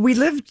together. Well, we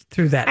lived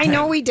through that I time.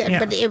 know we did, Yeah.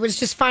 but it was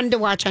just fun to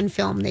watch on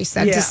film, they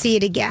said, to see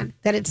it again,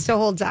 that it still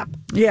holds up.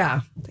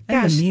 Yeah.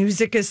 And Gosh. the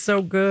music is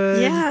so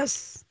good.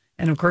 Yes.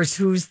 And, of course,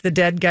 who's the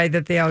dead guy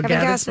that they all Kevin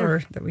gather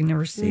Costner. for that we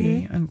never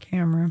see on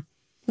camera?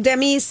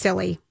 Demi is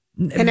silly.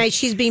 And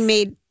she's being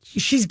made...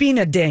 She's being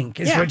a dink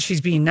is what she's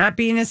being. Not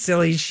being a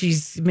silly.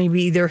 She's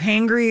maybe either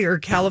hangry or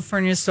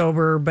California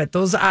sober, but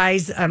those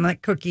eyes on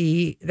that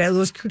cookie,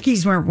 those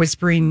cookies weren't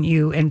whispering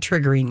you and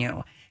triggering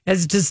you.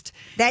 It's just,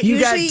 you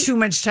got too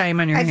much time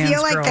on your hands, I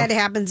feel like girl. that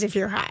happens if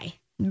you're high.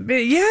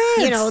 Yeah.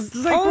 It's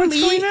like, what's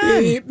only going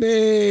on? eat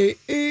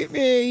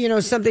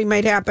me. Something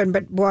might happen,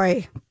 but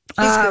boy...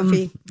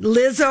 goofy.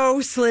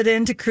 Lizzo slid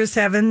into Chris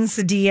Evans'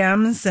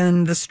 DMs,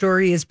 and the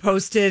story is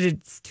posted.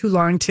 It's too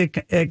long to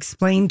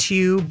explain to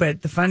you,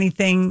 but the funny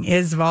thing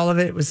is, of all of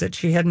it, was that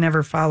she had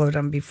never followed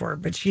him before,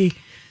 but she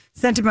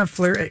sent him a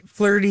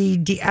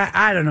flirty,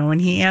 I don't know,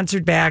 and he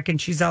answered back, and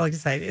she's all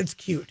excited. It's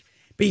cute,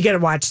 but you got to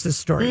watch the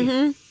story.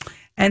 Mm-hmm.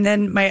 And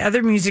then my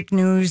other music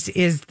news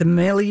is the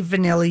Milli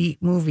Vanilli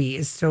movie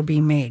is still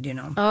being made,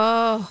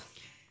 Oh.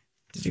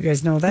 Did you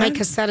guys know that? My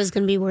cassette is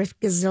going to be worth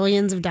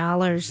gazillions of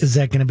dollars. Is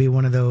that going to be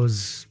one of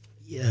those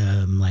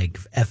like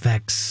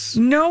FX?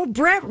 No,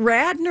 Brett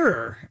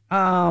Ratner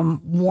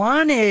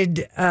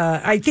wanted,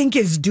 I think,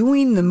 is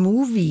doing the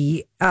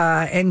movie,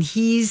 and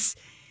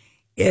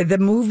the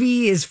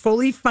movie is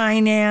fully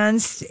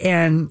financed,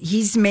 and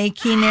he's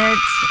making it.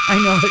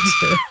 I know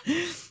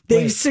it.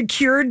 They've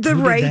secured the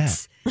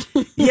rights.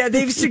 Yeah,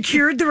 they've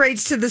secured the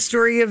rights to the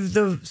story of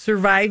the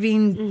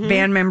surviving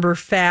band member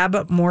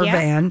Fab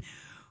Morvan.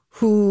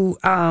 Who,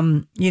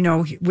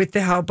 with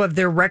the help of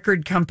their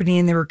record company,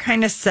 and they were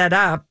kind of set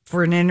up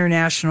for an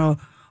international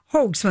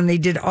hoax when they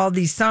did all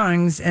these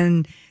songs,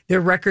 and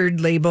their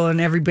record label and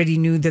everybody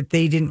knew that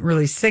they didn't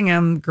really sing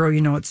them. Girl,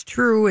 it's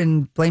true,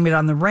 and Blame It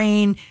on the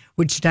Rain,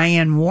 which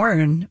Diane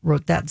Warren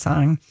wrote that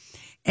song.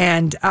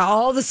 And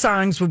all the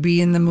songs will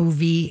be in the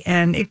movie,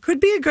 and it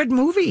could be a good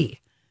movie.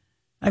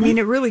 I mean,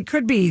 it really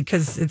could be,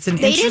 because it's an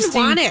interesting... They didn't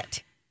want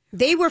it.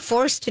 They were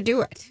forced to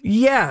do it.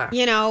 Yeah.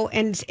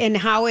 And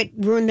how it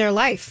ruined their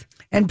life.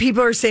 And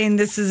people are saying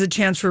this is a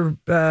chance for,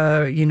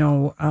 Brett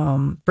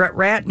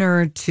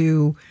Ratner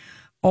to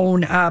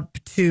own up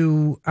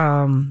to,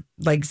 some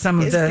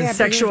of the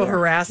sexual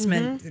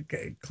harassment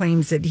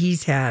claims that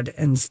he's had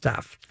and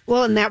stuff.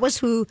 Well, and that was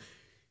who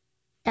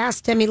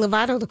asked Demi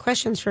Lovato the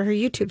questions for her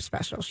YouTube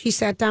special. She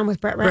sat down with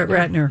Brett Ratner.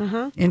 Brett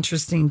Ratner.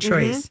 Interesting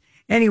choice.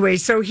 Anyway,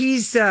 so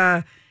he's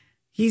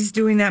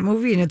doing that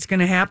movie, and it's going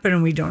to happen,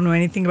 and we don't know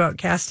anything about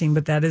casting,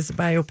 but that is a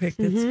biopic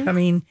that's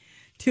coming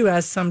to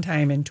us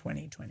sometime in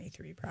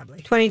 2023, probably.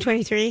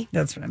 2023?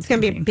 That's what I'm It's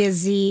going thinking. to be a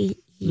busy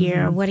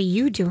year. What are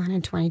you doing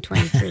in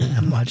 2023?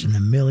 I'm watching the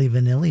Milli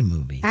Vanilli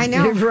movie. I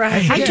know.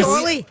 Right. I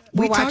totally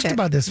We will talked watch it.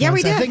 about this Yeah,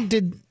 once. we did. I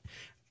think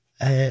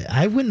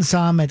I went and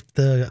saw him at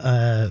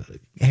the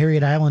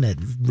Harriet Island at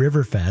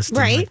Riverfest in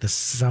like the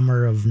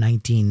summer of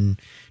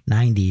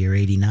 1990 or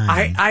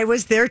 89. I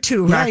was there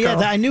too, Rocco. Yeah,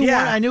 I knew one.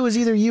 I knew it was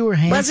either you or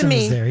Hanson Wasn't me.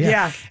 was there.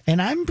 Yeah.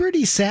 And I'm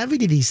pretty savvy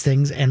to these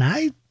things, and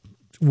I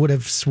would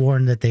have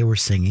sworn that they were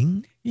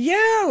singing.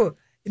 Yeah.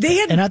 They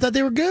had, and I thought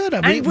they were good.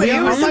 All it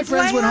my was a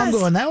friends went home blast.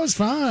 going, that was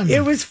fun.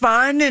 It was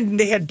fun, and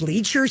they had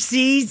bleacher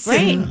seats. Right.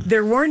 And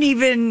there weren't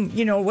even,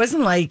 it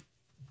wasn't like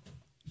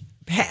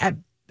it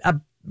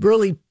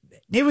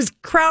was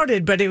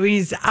crowded, but it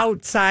was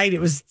outside.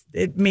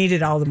 It made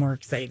it all the more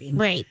exciting.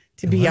 Right.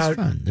 To be out,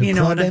 fun. The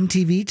Club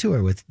MTV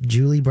tour with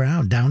Julie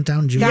Brown,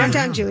 downtown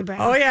Julie Brown.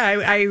 Oh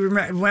yeah, I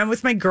went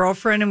with my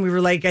girlfriend, and we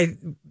were like,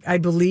 I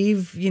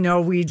believe,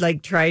 we'd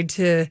like tried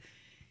to.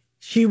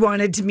 She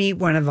wanted to meet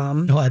one of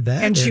them. Oh, I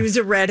bet. And she was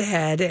a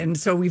redhead, and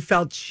so we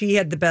felt she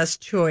had the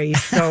best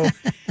choice. So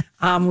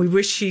we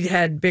wish she'd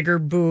had bigger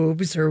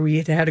boobs, or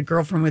we had a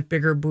girlfriend with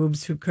bigger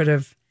boobs who could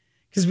have,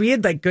 because we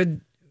had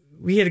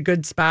a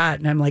good spot,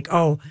 and I'm like,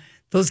 oh,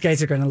 those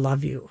guys are going to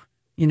love you.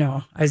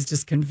 I was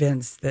just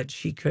convinced that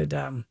she could,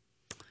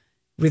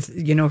 with,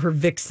 her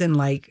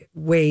vixen-like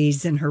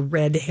ways and her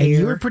red hair. And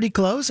you were pretty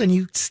close, and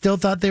you still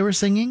thought they were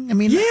singing? I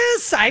mean,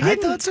 yes, I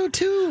thought so,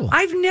 too.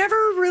 I've never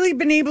really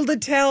been able to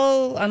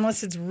tell,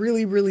 unless it's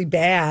really, really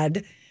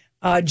bad.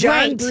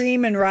 John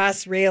Bream and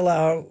Ross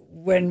Rayla,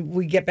 when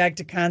we get back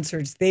to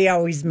concerts, they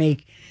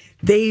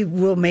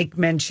will make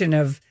mention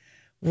of,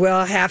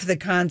 well, half the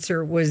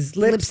concert was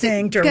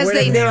lip-synced or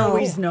whatever. They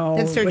always know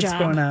what's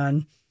going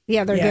on.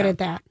 Yeah, they're good at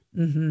that.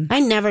 Mm-hmm.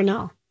 I never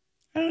know.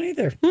 I don't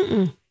either.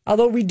 Mm-mm.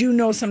 Although we do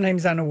know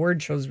sometimes on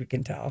award shows we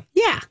can tell.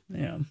 Yeah.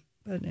 Yeah.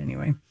 But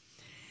anyway.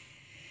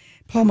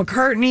 Paul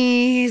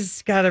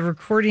McCartney's got a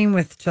recording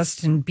with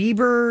Justin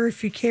Bieber,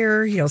 if you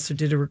care. He also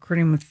did a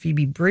recording with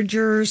Phoebe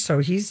Bridgers. So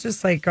he's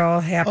just like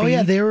all happy. Oh,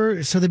 yeah. They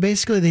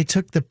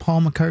took the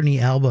Paul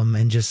McCartney album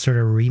and just sort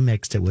of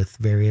remixed it with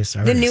various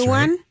artists. The new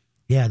one?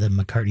 Yeah, the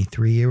McCartney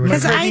 3 or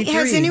whatever.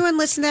 Has anyone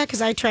listened to that?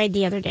 Because I tried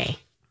the other day.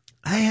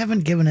 I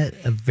haven't given it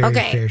a very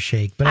fair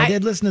shake, but I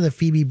did listen to the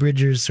Phoebe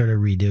Bridgers sort of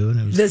redo, and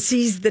it was the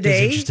Seize the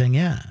Day. Interesting,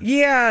 yeah.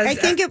 Yeah, I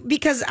think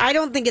because I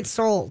don't think it's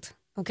sold.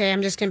 Okay,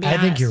 I'm just going to be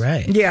honest. I think you're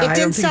right. Yeah, it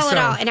didn't sell at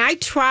all, and I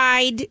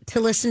tried to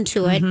listen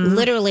to it,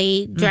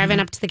 literally driving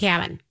up to the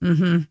cabin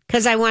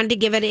because I wanted to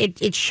give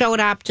it. It showed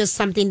up just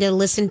something to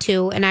listen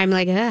to, and I'm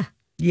like,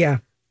 yeah.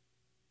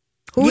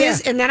 Who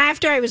is? And then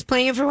after I was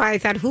playing it for a while, I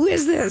thought, who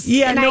is this?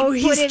 Yeah, and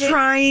he's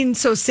trying.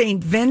 So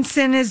St.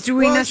 Vincent is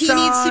doing a song.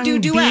 He needs to do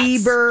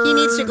duets. Bieber. He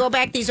needs to go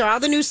back. These are all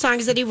the new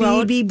songs that he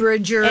wrote. Phoebe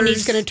Bridgers. And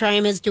he's going to try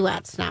them as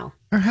duets now.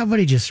 Or how about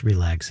he just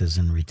relaxes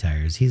and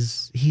retires?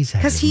 He's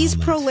because he's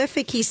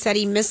prolific. He said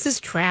he misses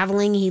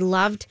traveling. He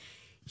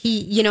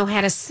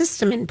had a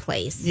system in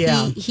place.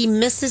 Yeah. He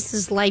misses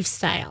his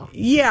lifestyle.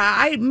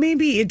 Yeah,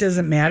 maybe it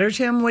doesn't matter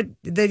to him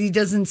that he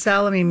doesn't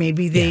sell. I mean,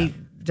 maybe they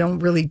don't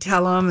really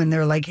tell him, and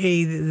they're like,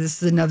 hey,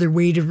 this is another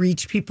way to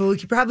reach people.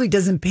 He probably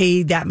doesn't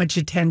pay that much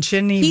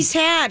attention. He's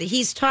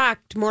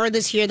talked more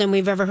this year than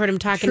we've ever heard him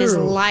talk in his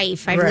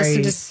life. I've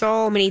listened to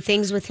so many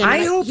things with him.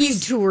 I hope he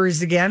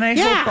tours again. I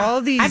hope all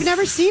these... I've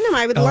never seen him.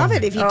 I would love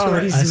it if he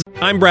tours.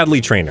 I'm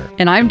Bradley Trainer.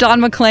 And I'm Don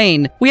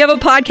McClain. We have a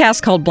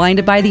podcast called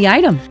Blinded by the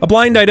Item. A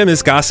blind item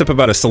is gossip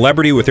about a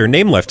celebrity with their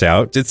name left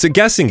out. It's a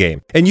guessing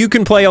game, and you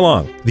can play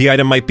along. The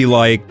item might be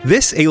like,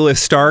 this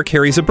A-list star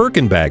carries a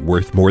Birkin bag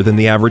worth more than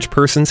the average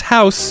person's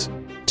house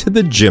to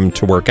the gym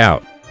to work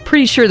out.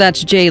 Pretty sure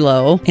that's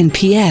J-Lo. And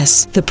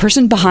P.S. the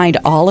person behind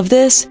all of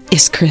this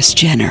is Kris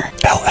Jenner,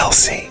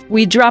 LLC.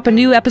 We drop a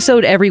new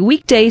episode every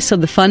weekday so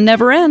the fun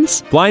never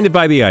ends. Blinded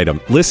by the Item.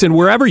 Listen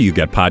wherever you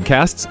get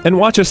podcasts and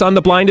watch us on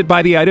the Blinded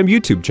by the Item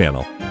YouTube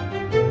channel.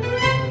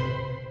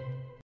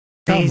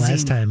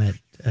 Last time at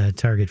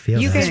Target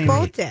Field. You guys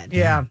both did.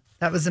 Yeah,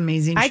 that was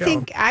amazing. I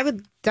think I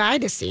would die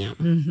to see him.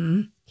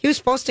 Mm-hmm. He was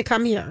supposed to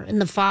come here in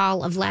the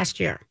fall of last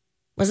year.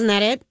 Wasn't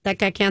that it? That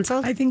got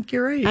canceled? I think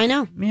you're right. I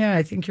know. Yeah,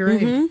 I think you're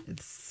right.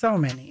 It's so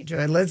many,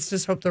 Joy. Let's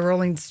just hope the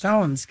Rolling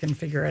Stones can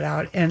figure it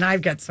out. And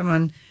I've got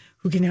someone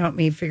who can help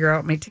me figure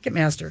out my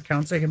Ticketmaster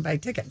account so I can buy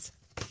tickets.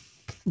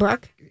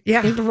 Brooke?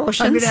 Yeah. In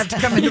promotions? I'm going to have to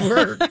come into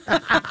work.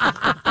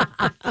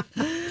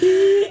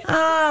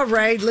 All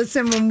right.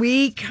 Listen, when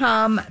we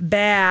come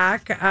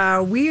back,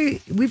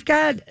 we've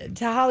got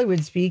to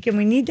Hollywood Speak, and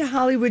we need to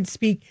Hollywood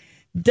Speak.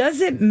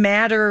 Does it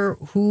matter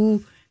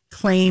who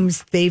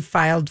claims they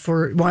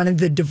wanted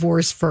the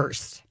divorce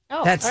first?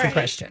 That's the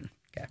question.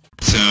 Okay.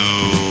 So,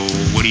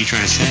 what are you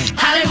trying to say?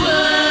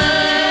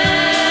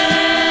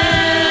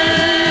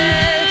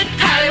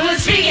 Hollywood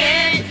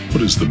speaking.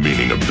 What is the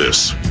meaning of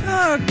this?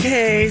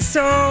 Okay,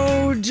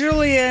 so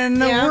Julian,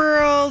 the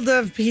world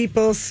of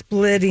people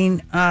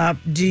splitting up,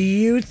 do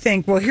you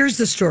think, well, here's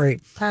the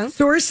story.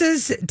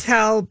 Sources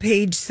tell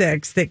Page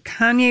Six that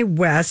Kanye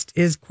West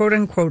is quote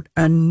unquote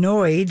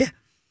annoyed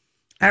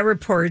at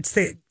reports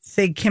that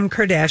say Kim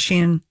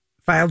Kardashian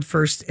filed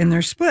first in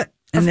their split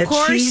and that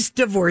she's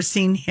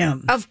divorcing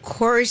him. Of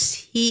course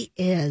he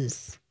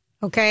is.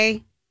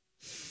 Okay?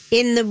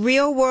 In the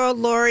real world,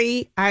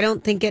 Lori, I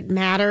don't think it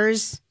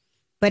matters.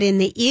 But in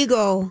the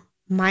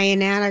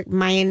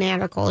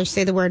egomaniacal, or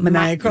say the word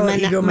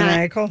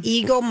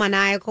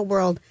egomaniacal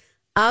world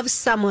of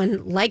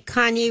someone like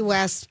Kanye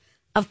West,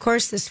 of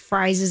course this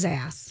fries his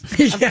ass.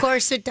 Of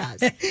course it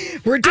does. I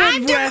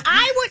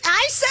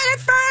said it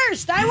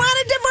first. I want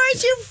to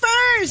divorce you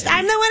first.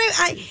 I'm the one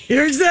who...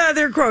 Here's the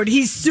other quote.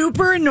 He's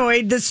super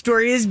annoyed. The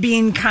story is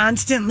being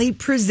constantly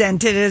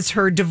presented as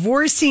her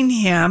divorcing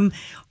him,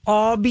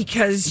 all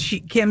because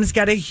Kim's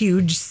got a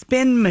huge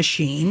spin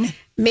machine.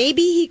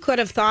 maybe he could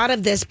have thought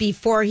of this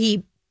before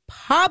he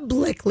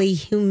publicly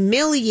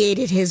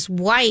humiliated his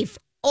wife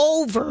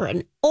over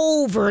and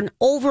over and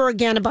over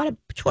again about a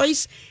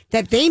choice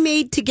that they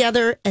made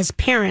together as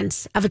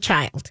parents of a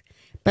child,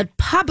 but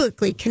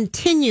publicly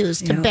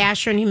continues to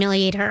bash her and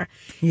humiliate her.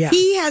 Yeah.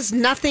 He has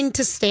nothing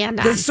to stand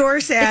on. The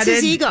source added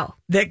it's his ego.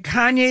 that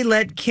Kanye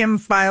let Kim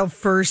file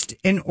first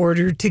in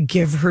order to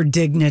give her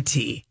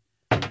dignity.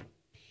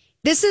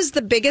 This is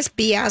the biggest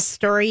BS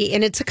story,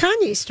 and it's a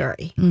Kanye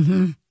story.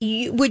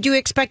 Mm-hmm. Would you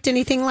expect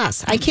anything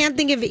less? I can't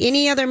think of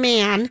any other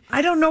man.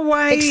 I don't know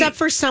why. Except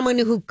for someone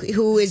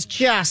who is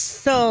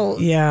just so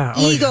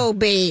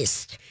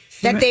ego-based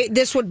that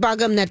this would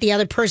bug him, that the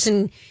other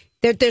person,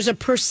 that there's a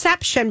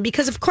perception,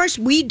 because, of course,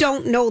 we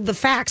don't know the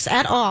facts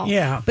at all.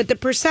 Yeah. But the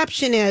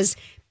perception is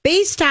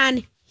based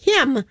on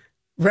him.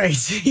 Right.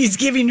 He's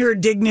giving her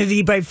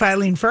dignity by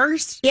filing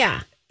first.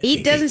 Yeah.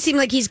 He doesn't seem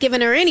like he's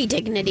given her any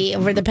dignity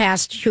over the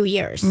past 2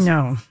 years.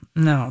 No.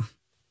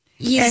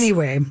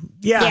 Anyway,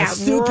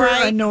 super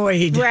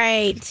annoyed.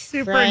 Right.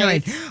 Super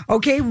annoyed.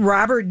 Okay,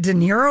 Robert De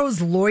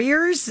Niro's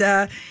lawyers.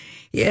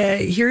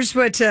 Here's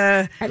what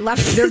I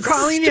love. They're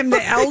calling him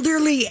the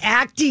elderly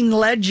acting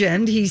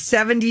legend. He's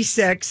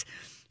 76.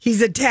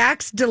 He's a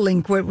tax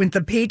delinquent with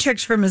the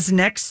paychecks from his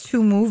next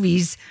 2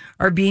 movies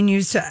are being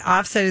used to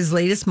offset his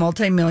latest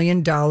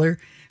multi-million-dollar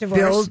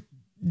divorce.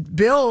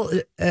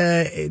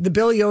 The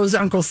bill he owes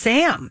Uncle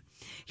Sam.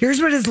 Here's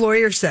what his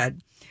lawyer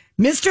said.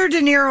 Mr. De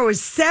Niro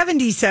is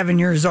 77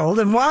 years old,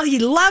 and while he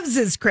loves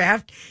his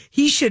craft,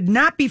 he should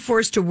not be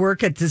forced to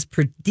work at this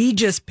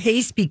prodigious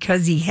pace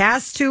because he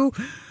has to.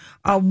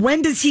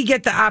 When does he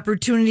get the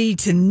opportunity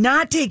to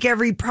not take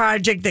every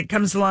project that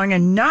comes along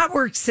and not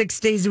work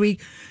 6 days a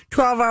week,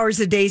 12 hours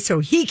a day, so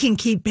he can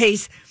keep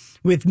pace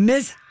with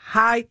Miss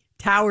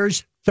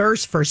Hightower's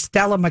thirst for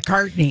Stella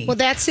McCartney? Well,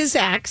 that's his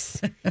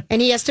ex,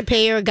 and he has to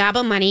pay her a gob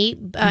of money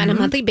on a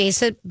monthly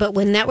basis. But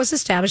when that was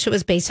established, it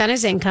was based on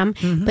his income.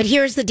 But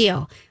here's the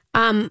deal.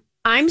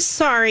 I'm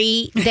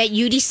sorry that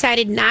you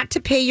decided not to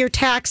pay your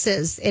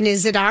taxes. And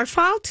is it our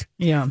fault?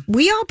 Yeah.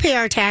 We all pay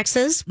our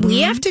taxes.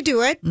 We have to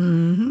do it.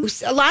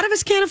 A lot of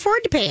us can't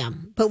afford to pay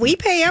them, but we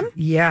pay them.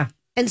 Yeah.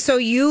 And so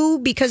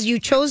because you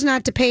chose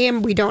not to pay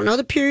him, we don't know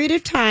the period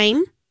of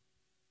time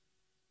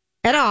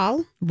at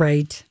all.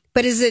 Right.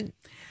 But is it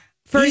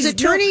for his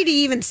attorney to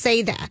even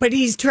say that? But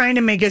he's trying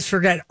to make us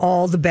forget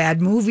all the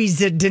bad movies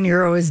that De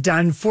Niro has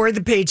done for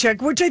the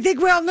paycheck, which I think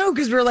we all know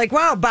because we're like,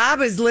 wow,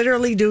 Bob is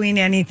literally doing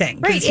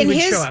anything. Right.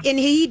 And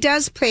he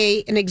does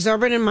pay an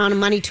exorbitant amount of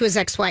money to his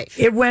ex-wife.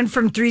 It went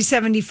from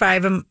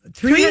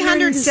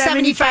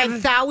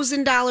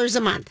 $375,000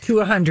 a month to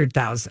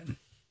 $100,000,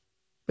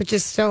 which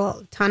is still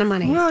a ton of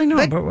money. Well, I know,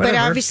 but whatever. But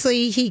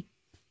obviously he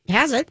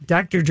has it.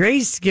 Dr.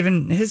 Dre's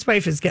his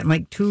wife is getting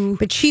like $2.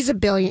 But he's a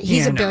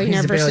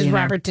billionaire versus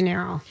Robert De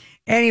Niro.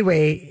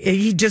 Anyway,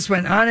 he just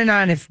went on and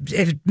on. If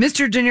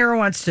Mr. De Niro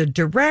wants to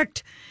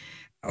direct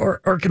or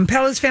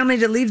compel his family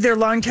to leave their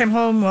longtime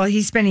home while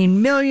he's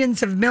spending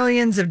millions of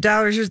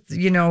dollars,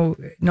 no,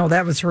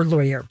 that was her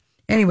lawyer.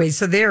 Anyway,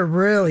 so they're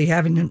really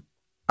having an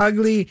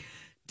ugly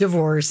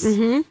divorce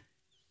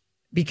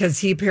because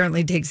he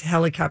apparently takes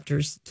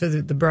helicopters to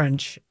the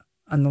brunch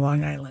on the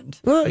Long Island.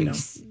 Well,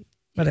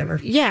 whatever.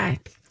 Yeah.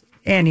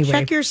 Anyway.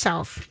 Check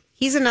yourself.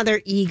 He's another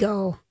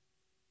ego.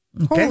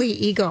 Okay. Holy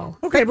ego.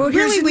 Okay, well,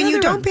 here's really, when you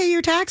another don't one. pay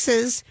your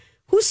taxes,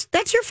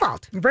 that's your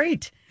fault.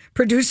 Right.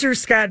 Producer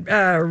Scott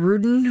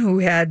Rudin, who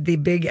had the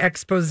big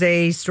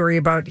expose story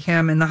about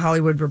him in The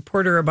Hollywood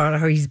Reporter about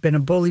how he's been a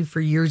bully for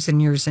years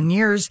and years and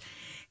years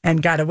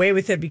and got away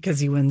with it because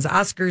he wins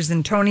Oscars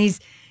and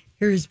Tonys.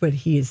 Here's what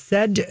he has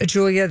said,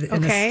 Julia,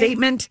 in a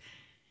statement.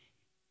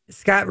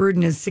 Scott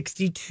Rudin is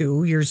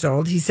 62 years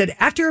old. He said,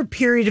 after a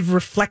period of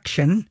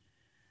reflection,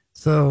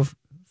 so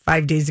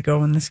 5 days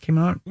ago when this came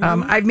out,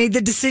 I've made the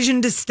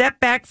decision to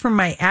step back from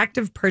my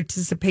active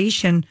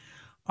participation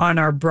on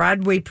our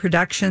Broadway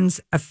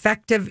productions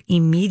effective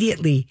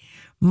immediately.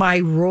 My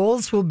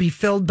roles will be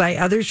filled by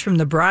others from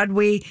the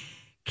Broadway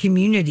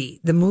community.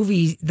 The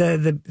movie,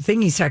 the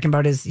thing he's talking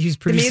about is he's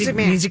producing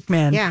Music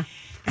Man. Yeah.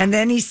 And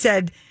then he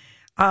said,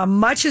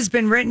 much has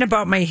been written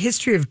about my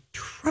history of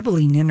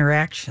troubling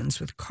interactions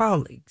with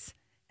colleagues,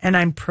 and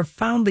I'm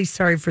profoundly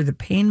sorry for the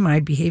pain my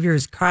behavior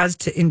has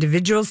caused to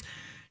individuals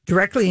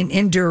directly and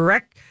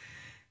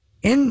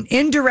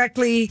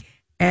indirectly,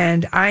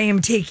 and I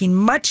am taking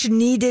much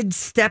needed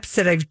steps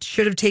that I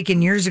should have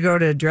taken years ago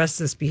to address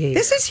this behavior.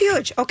 This is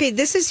huge. Okay,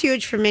 this is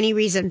huge for many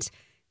reasons.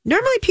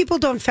 Normally, people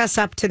don't fess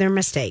up to their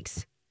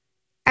mistakes.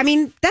 I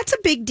mean, that's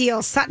a big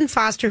deal. Sutton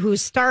Foster,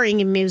 who's starring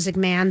in Music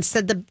Man,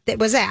 that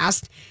was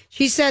asked.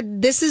 She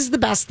said, this is the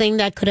best thing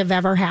that could have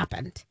ever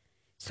happened.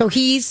 So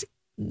he's,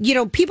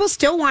 people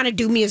still want to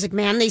do Music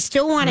Man. They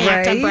still want to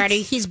act on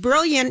Brady. He's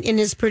brilliant in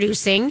his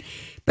producing,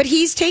 but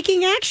he's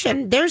taking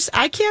action.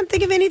 I can't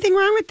think of anything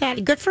wrong with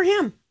that. Good for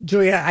him.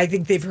 Julia, I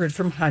think they've heard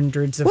from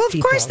hundreds of Well, of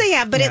people. course they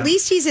have, but at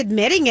least he's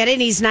admitting it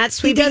and he's not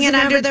sweeping it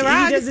under the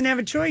rug. He doesn't have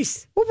a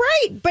choice. Well,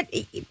 right. But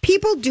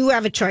people do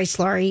have a choice,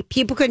 Lori.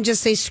 People can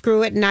just say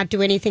screw it and not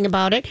do anything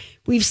about it.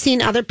 We've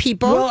seen other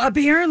people. Well,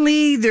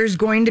 apparently there's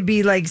going to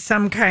be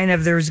some kind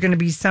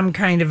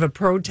of a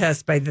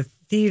protest by the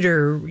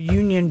theater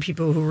union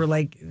people who were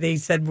they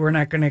said we're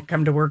not going to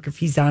come to work if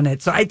he's on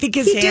it. So I think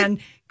his hand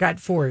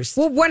got forced.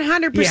 Well,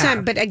 100%.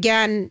 Yeah. But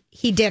again,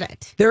 he did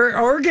it. They're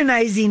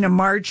organizing a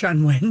march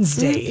on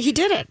Wednesday. He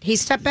did it. He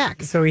stepped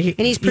back. So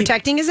he's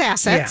protecting his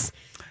assets.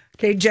 Yeah.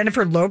 Okay,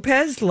 Jennifer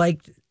Lopez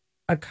liked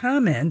a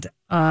comment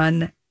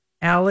on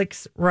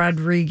Alex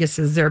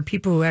Rodriguez's. There are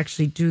people who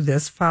actually do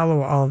this,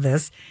 follow all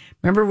this.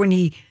 Remember when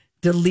he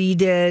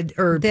deleted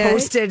or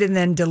posted and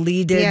then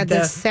deleted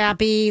the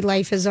sappy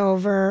 "Life Is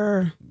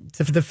Over"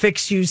 the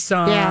Fix You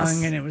song,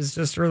 yes. and it was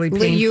just really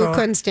painful. You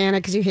couldn't stand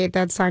it because you hate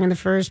that song in the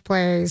first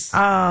place.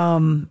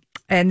 And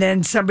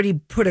then somebody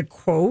put a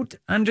quote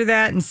under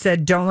that and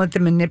said, "Don't let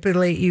them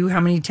manipulate you. How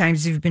many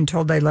times have you been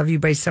told I love you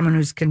by someone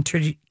who's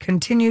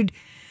continued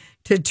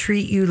to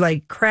treat you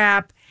like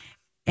crap?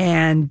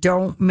 And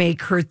don't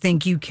make her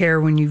think you care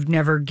when you've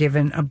never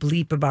given a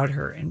bleep about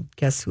her." And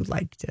guess who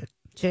liked it?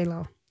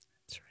 J-Lo.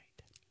 That's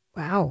right.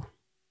 Wow.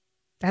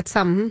 That's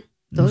something.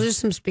 Those are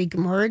some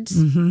speaking words.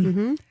 Mm-hmm.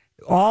 Mm-hmm.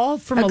 All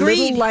from Agreed.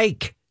 a little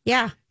like.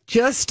 Yeah.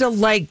 Just a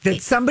like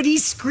that somebody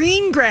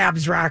screen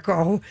grabs,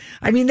 Rocco.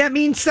 I mean, that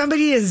means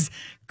somebody has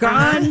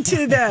gone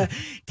to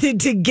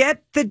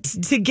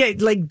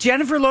get like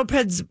Jennifer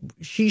Lopez,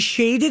 she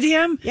shaded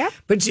him. Yeah.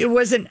 But it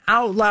wasn't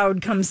out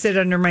loud, come sit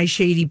under my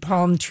shady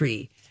palm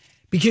tree.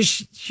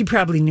 Because she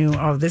probably knew,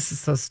 oh, this is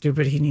so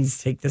stupid. He needs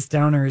to take this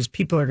down, or his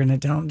people are going to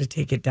tell him to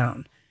take it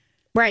down.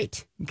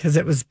 Right. Because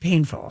it was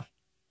painful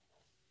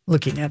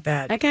looking at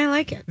that. I kind of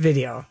like it.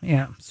 Video.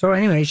 Yeah. So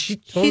anyway, she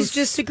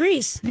just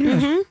agrees. Yeah.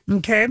 Mm-hmm.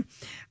 Okay.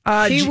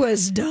 She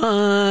was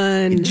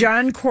done.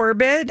 John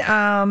Corbett.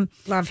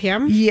 Love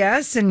him.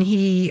 Yes. And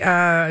he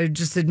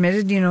just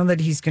admitted,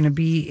 that he's going to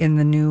be in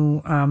the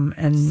new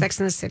and Sex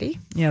and the City.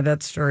 Yeah,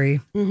 that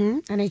story.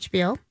 Mm-hmm. On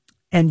HBO.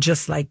 And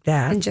Just Like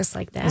That. And Just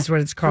Like That. Is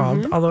what it's called.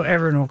 Mm-hmm. Although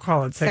everyone will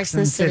call it Sex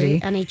and the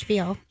City. On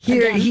HBO.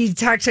 Here, he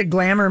talked to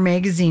Glamour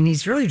magazine.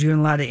 He's really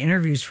doing a lot of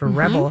interviews for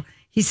Rebel.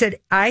 He said,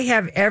 I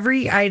have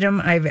every item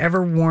I've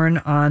ever worn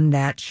on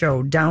that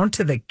show, down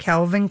to the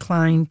Calvin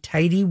Klein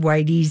tighty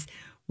whities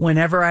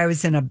whenever I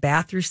was in a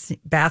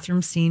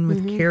bathroom scene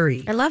with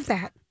Carrie. I love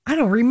that. I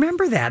don't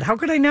remember that. How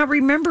could I not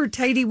remember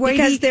tighty whitey?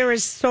 Because there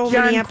was so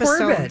many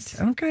episodes.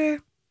 Corbett. Okay.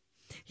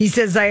 He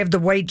says, I have the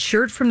white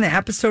shirt from the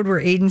episode where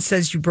Aiden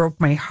says you broke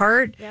my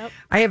heart. Yep.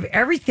 I have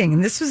everything.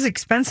 And this was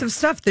expensive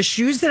stuff. The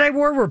shoes that I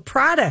wore were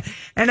Prada,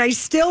 and I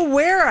still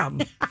wear them.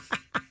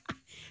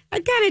 I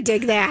kind of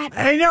dig that.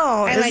 I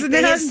know. I like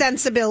his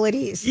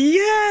sensibilities.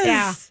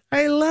 Yes. Yeah.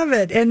 I love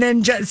it. And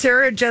then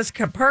Sarah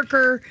Jessica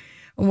Parker,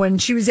 when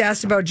she was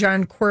asked about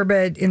John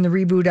Corbett in the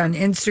reboot on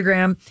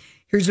Instagram,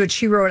 here's what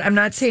she wrote. I'm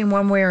not saying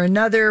one way or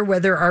another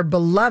whether our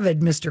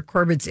beloved Mr.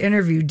 Corbett's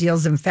interview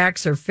deals in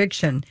facts or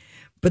fiction,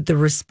 but the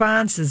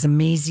response is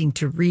amazing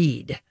to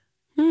read.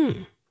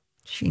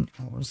 She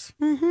knows.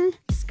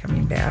 He's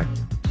coming back.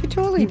 She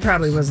totally He knows.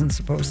 probably wasn't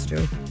supposed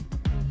to.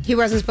 He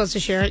wasn't supposed to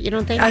share it, you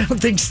don't think? I don't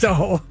think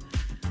so.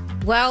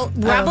 Well,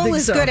 Rebel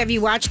was good. Have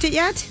you watched it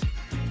yet?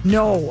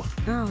 No.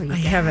 Oh, I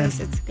haven't.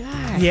 It's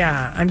good.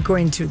 Yeah, I'm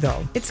going to,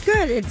 though. It's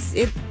good.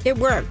 It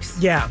works.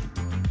 Yeah.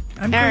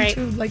 I'm All going right.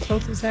 to like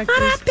both those actors.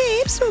 All right,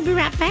 babes. We'll be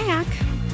right back.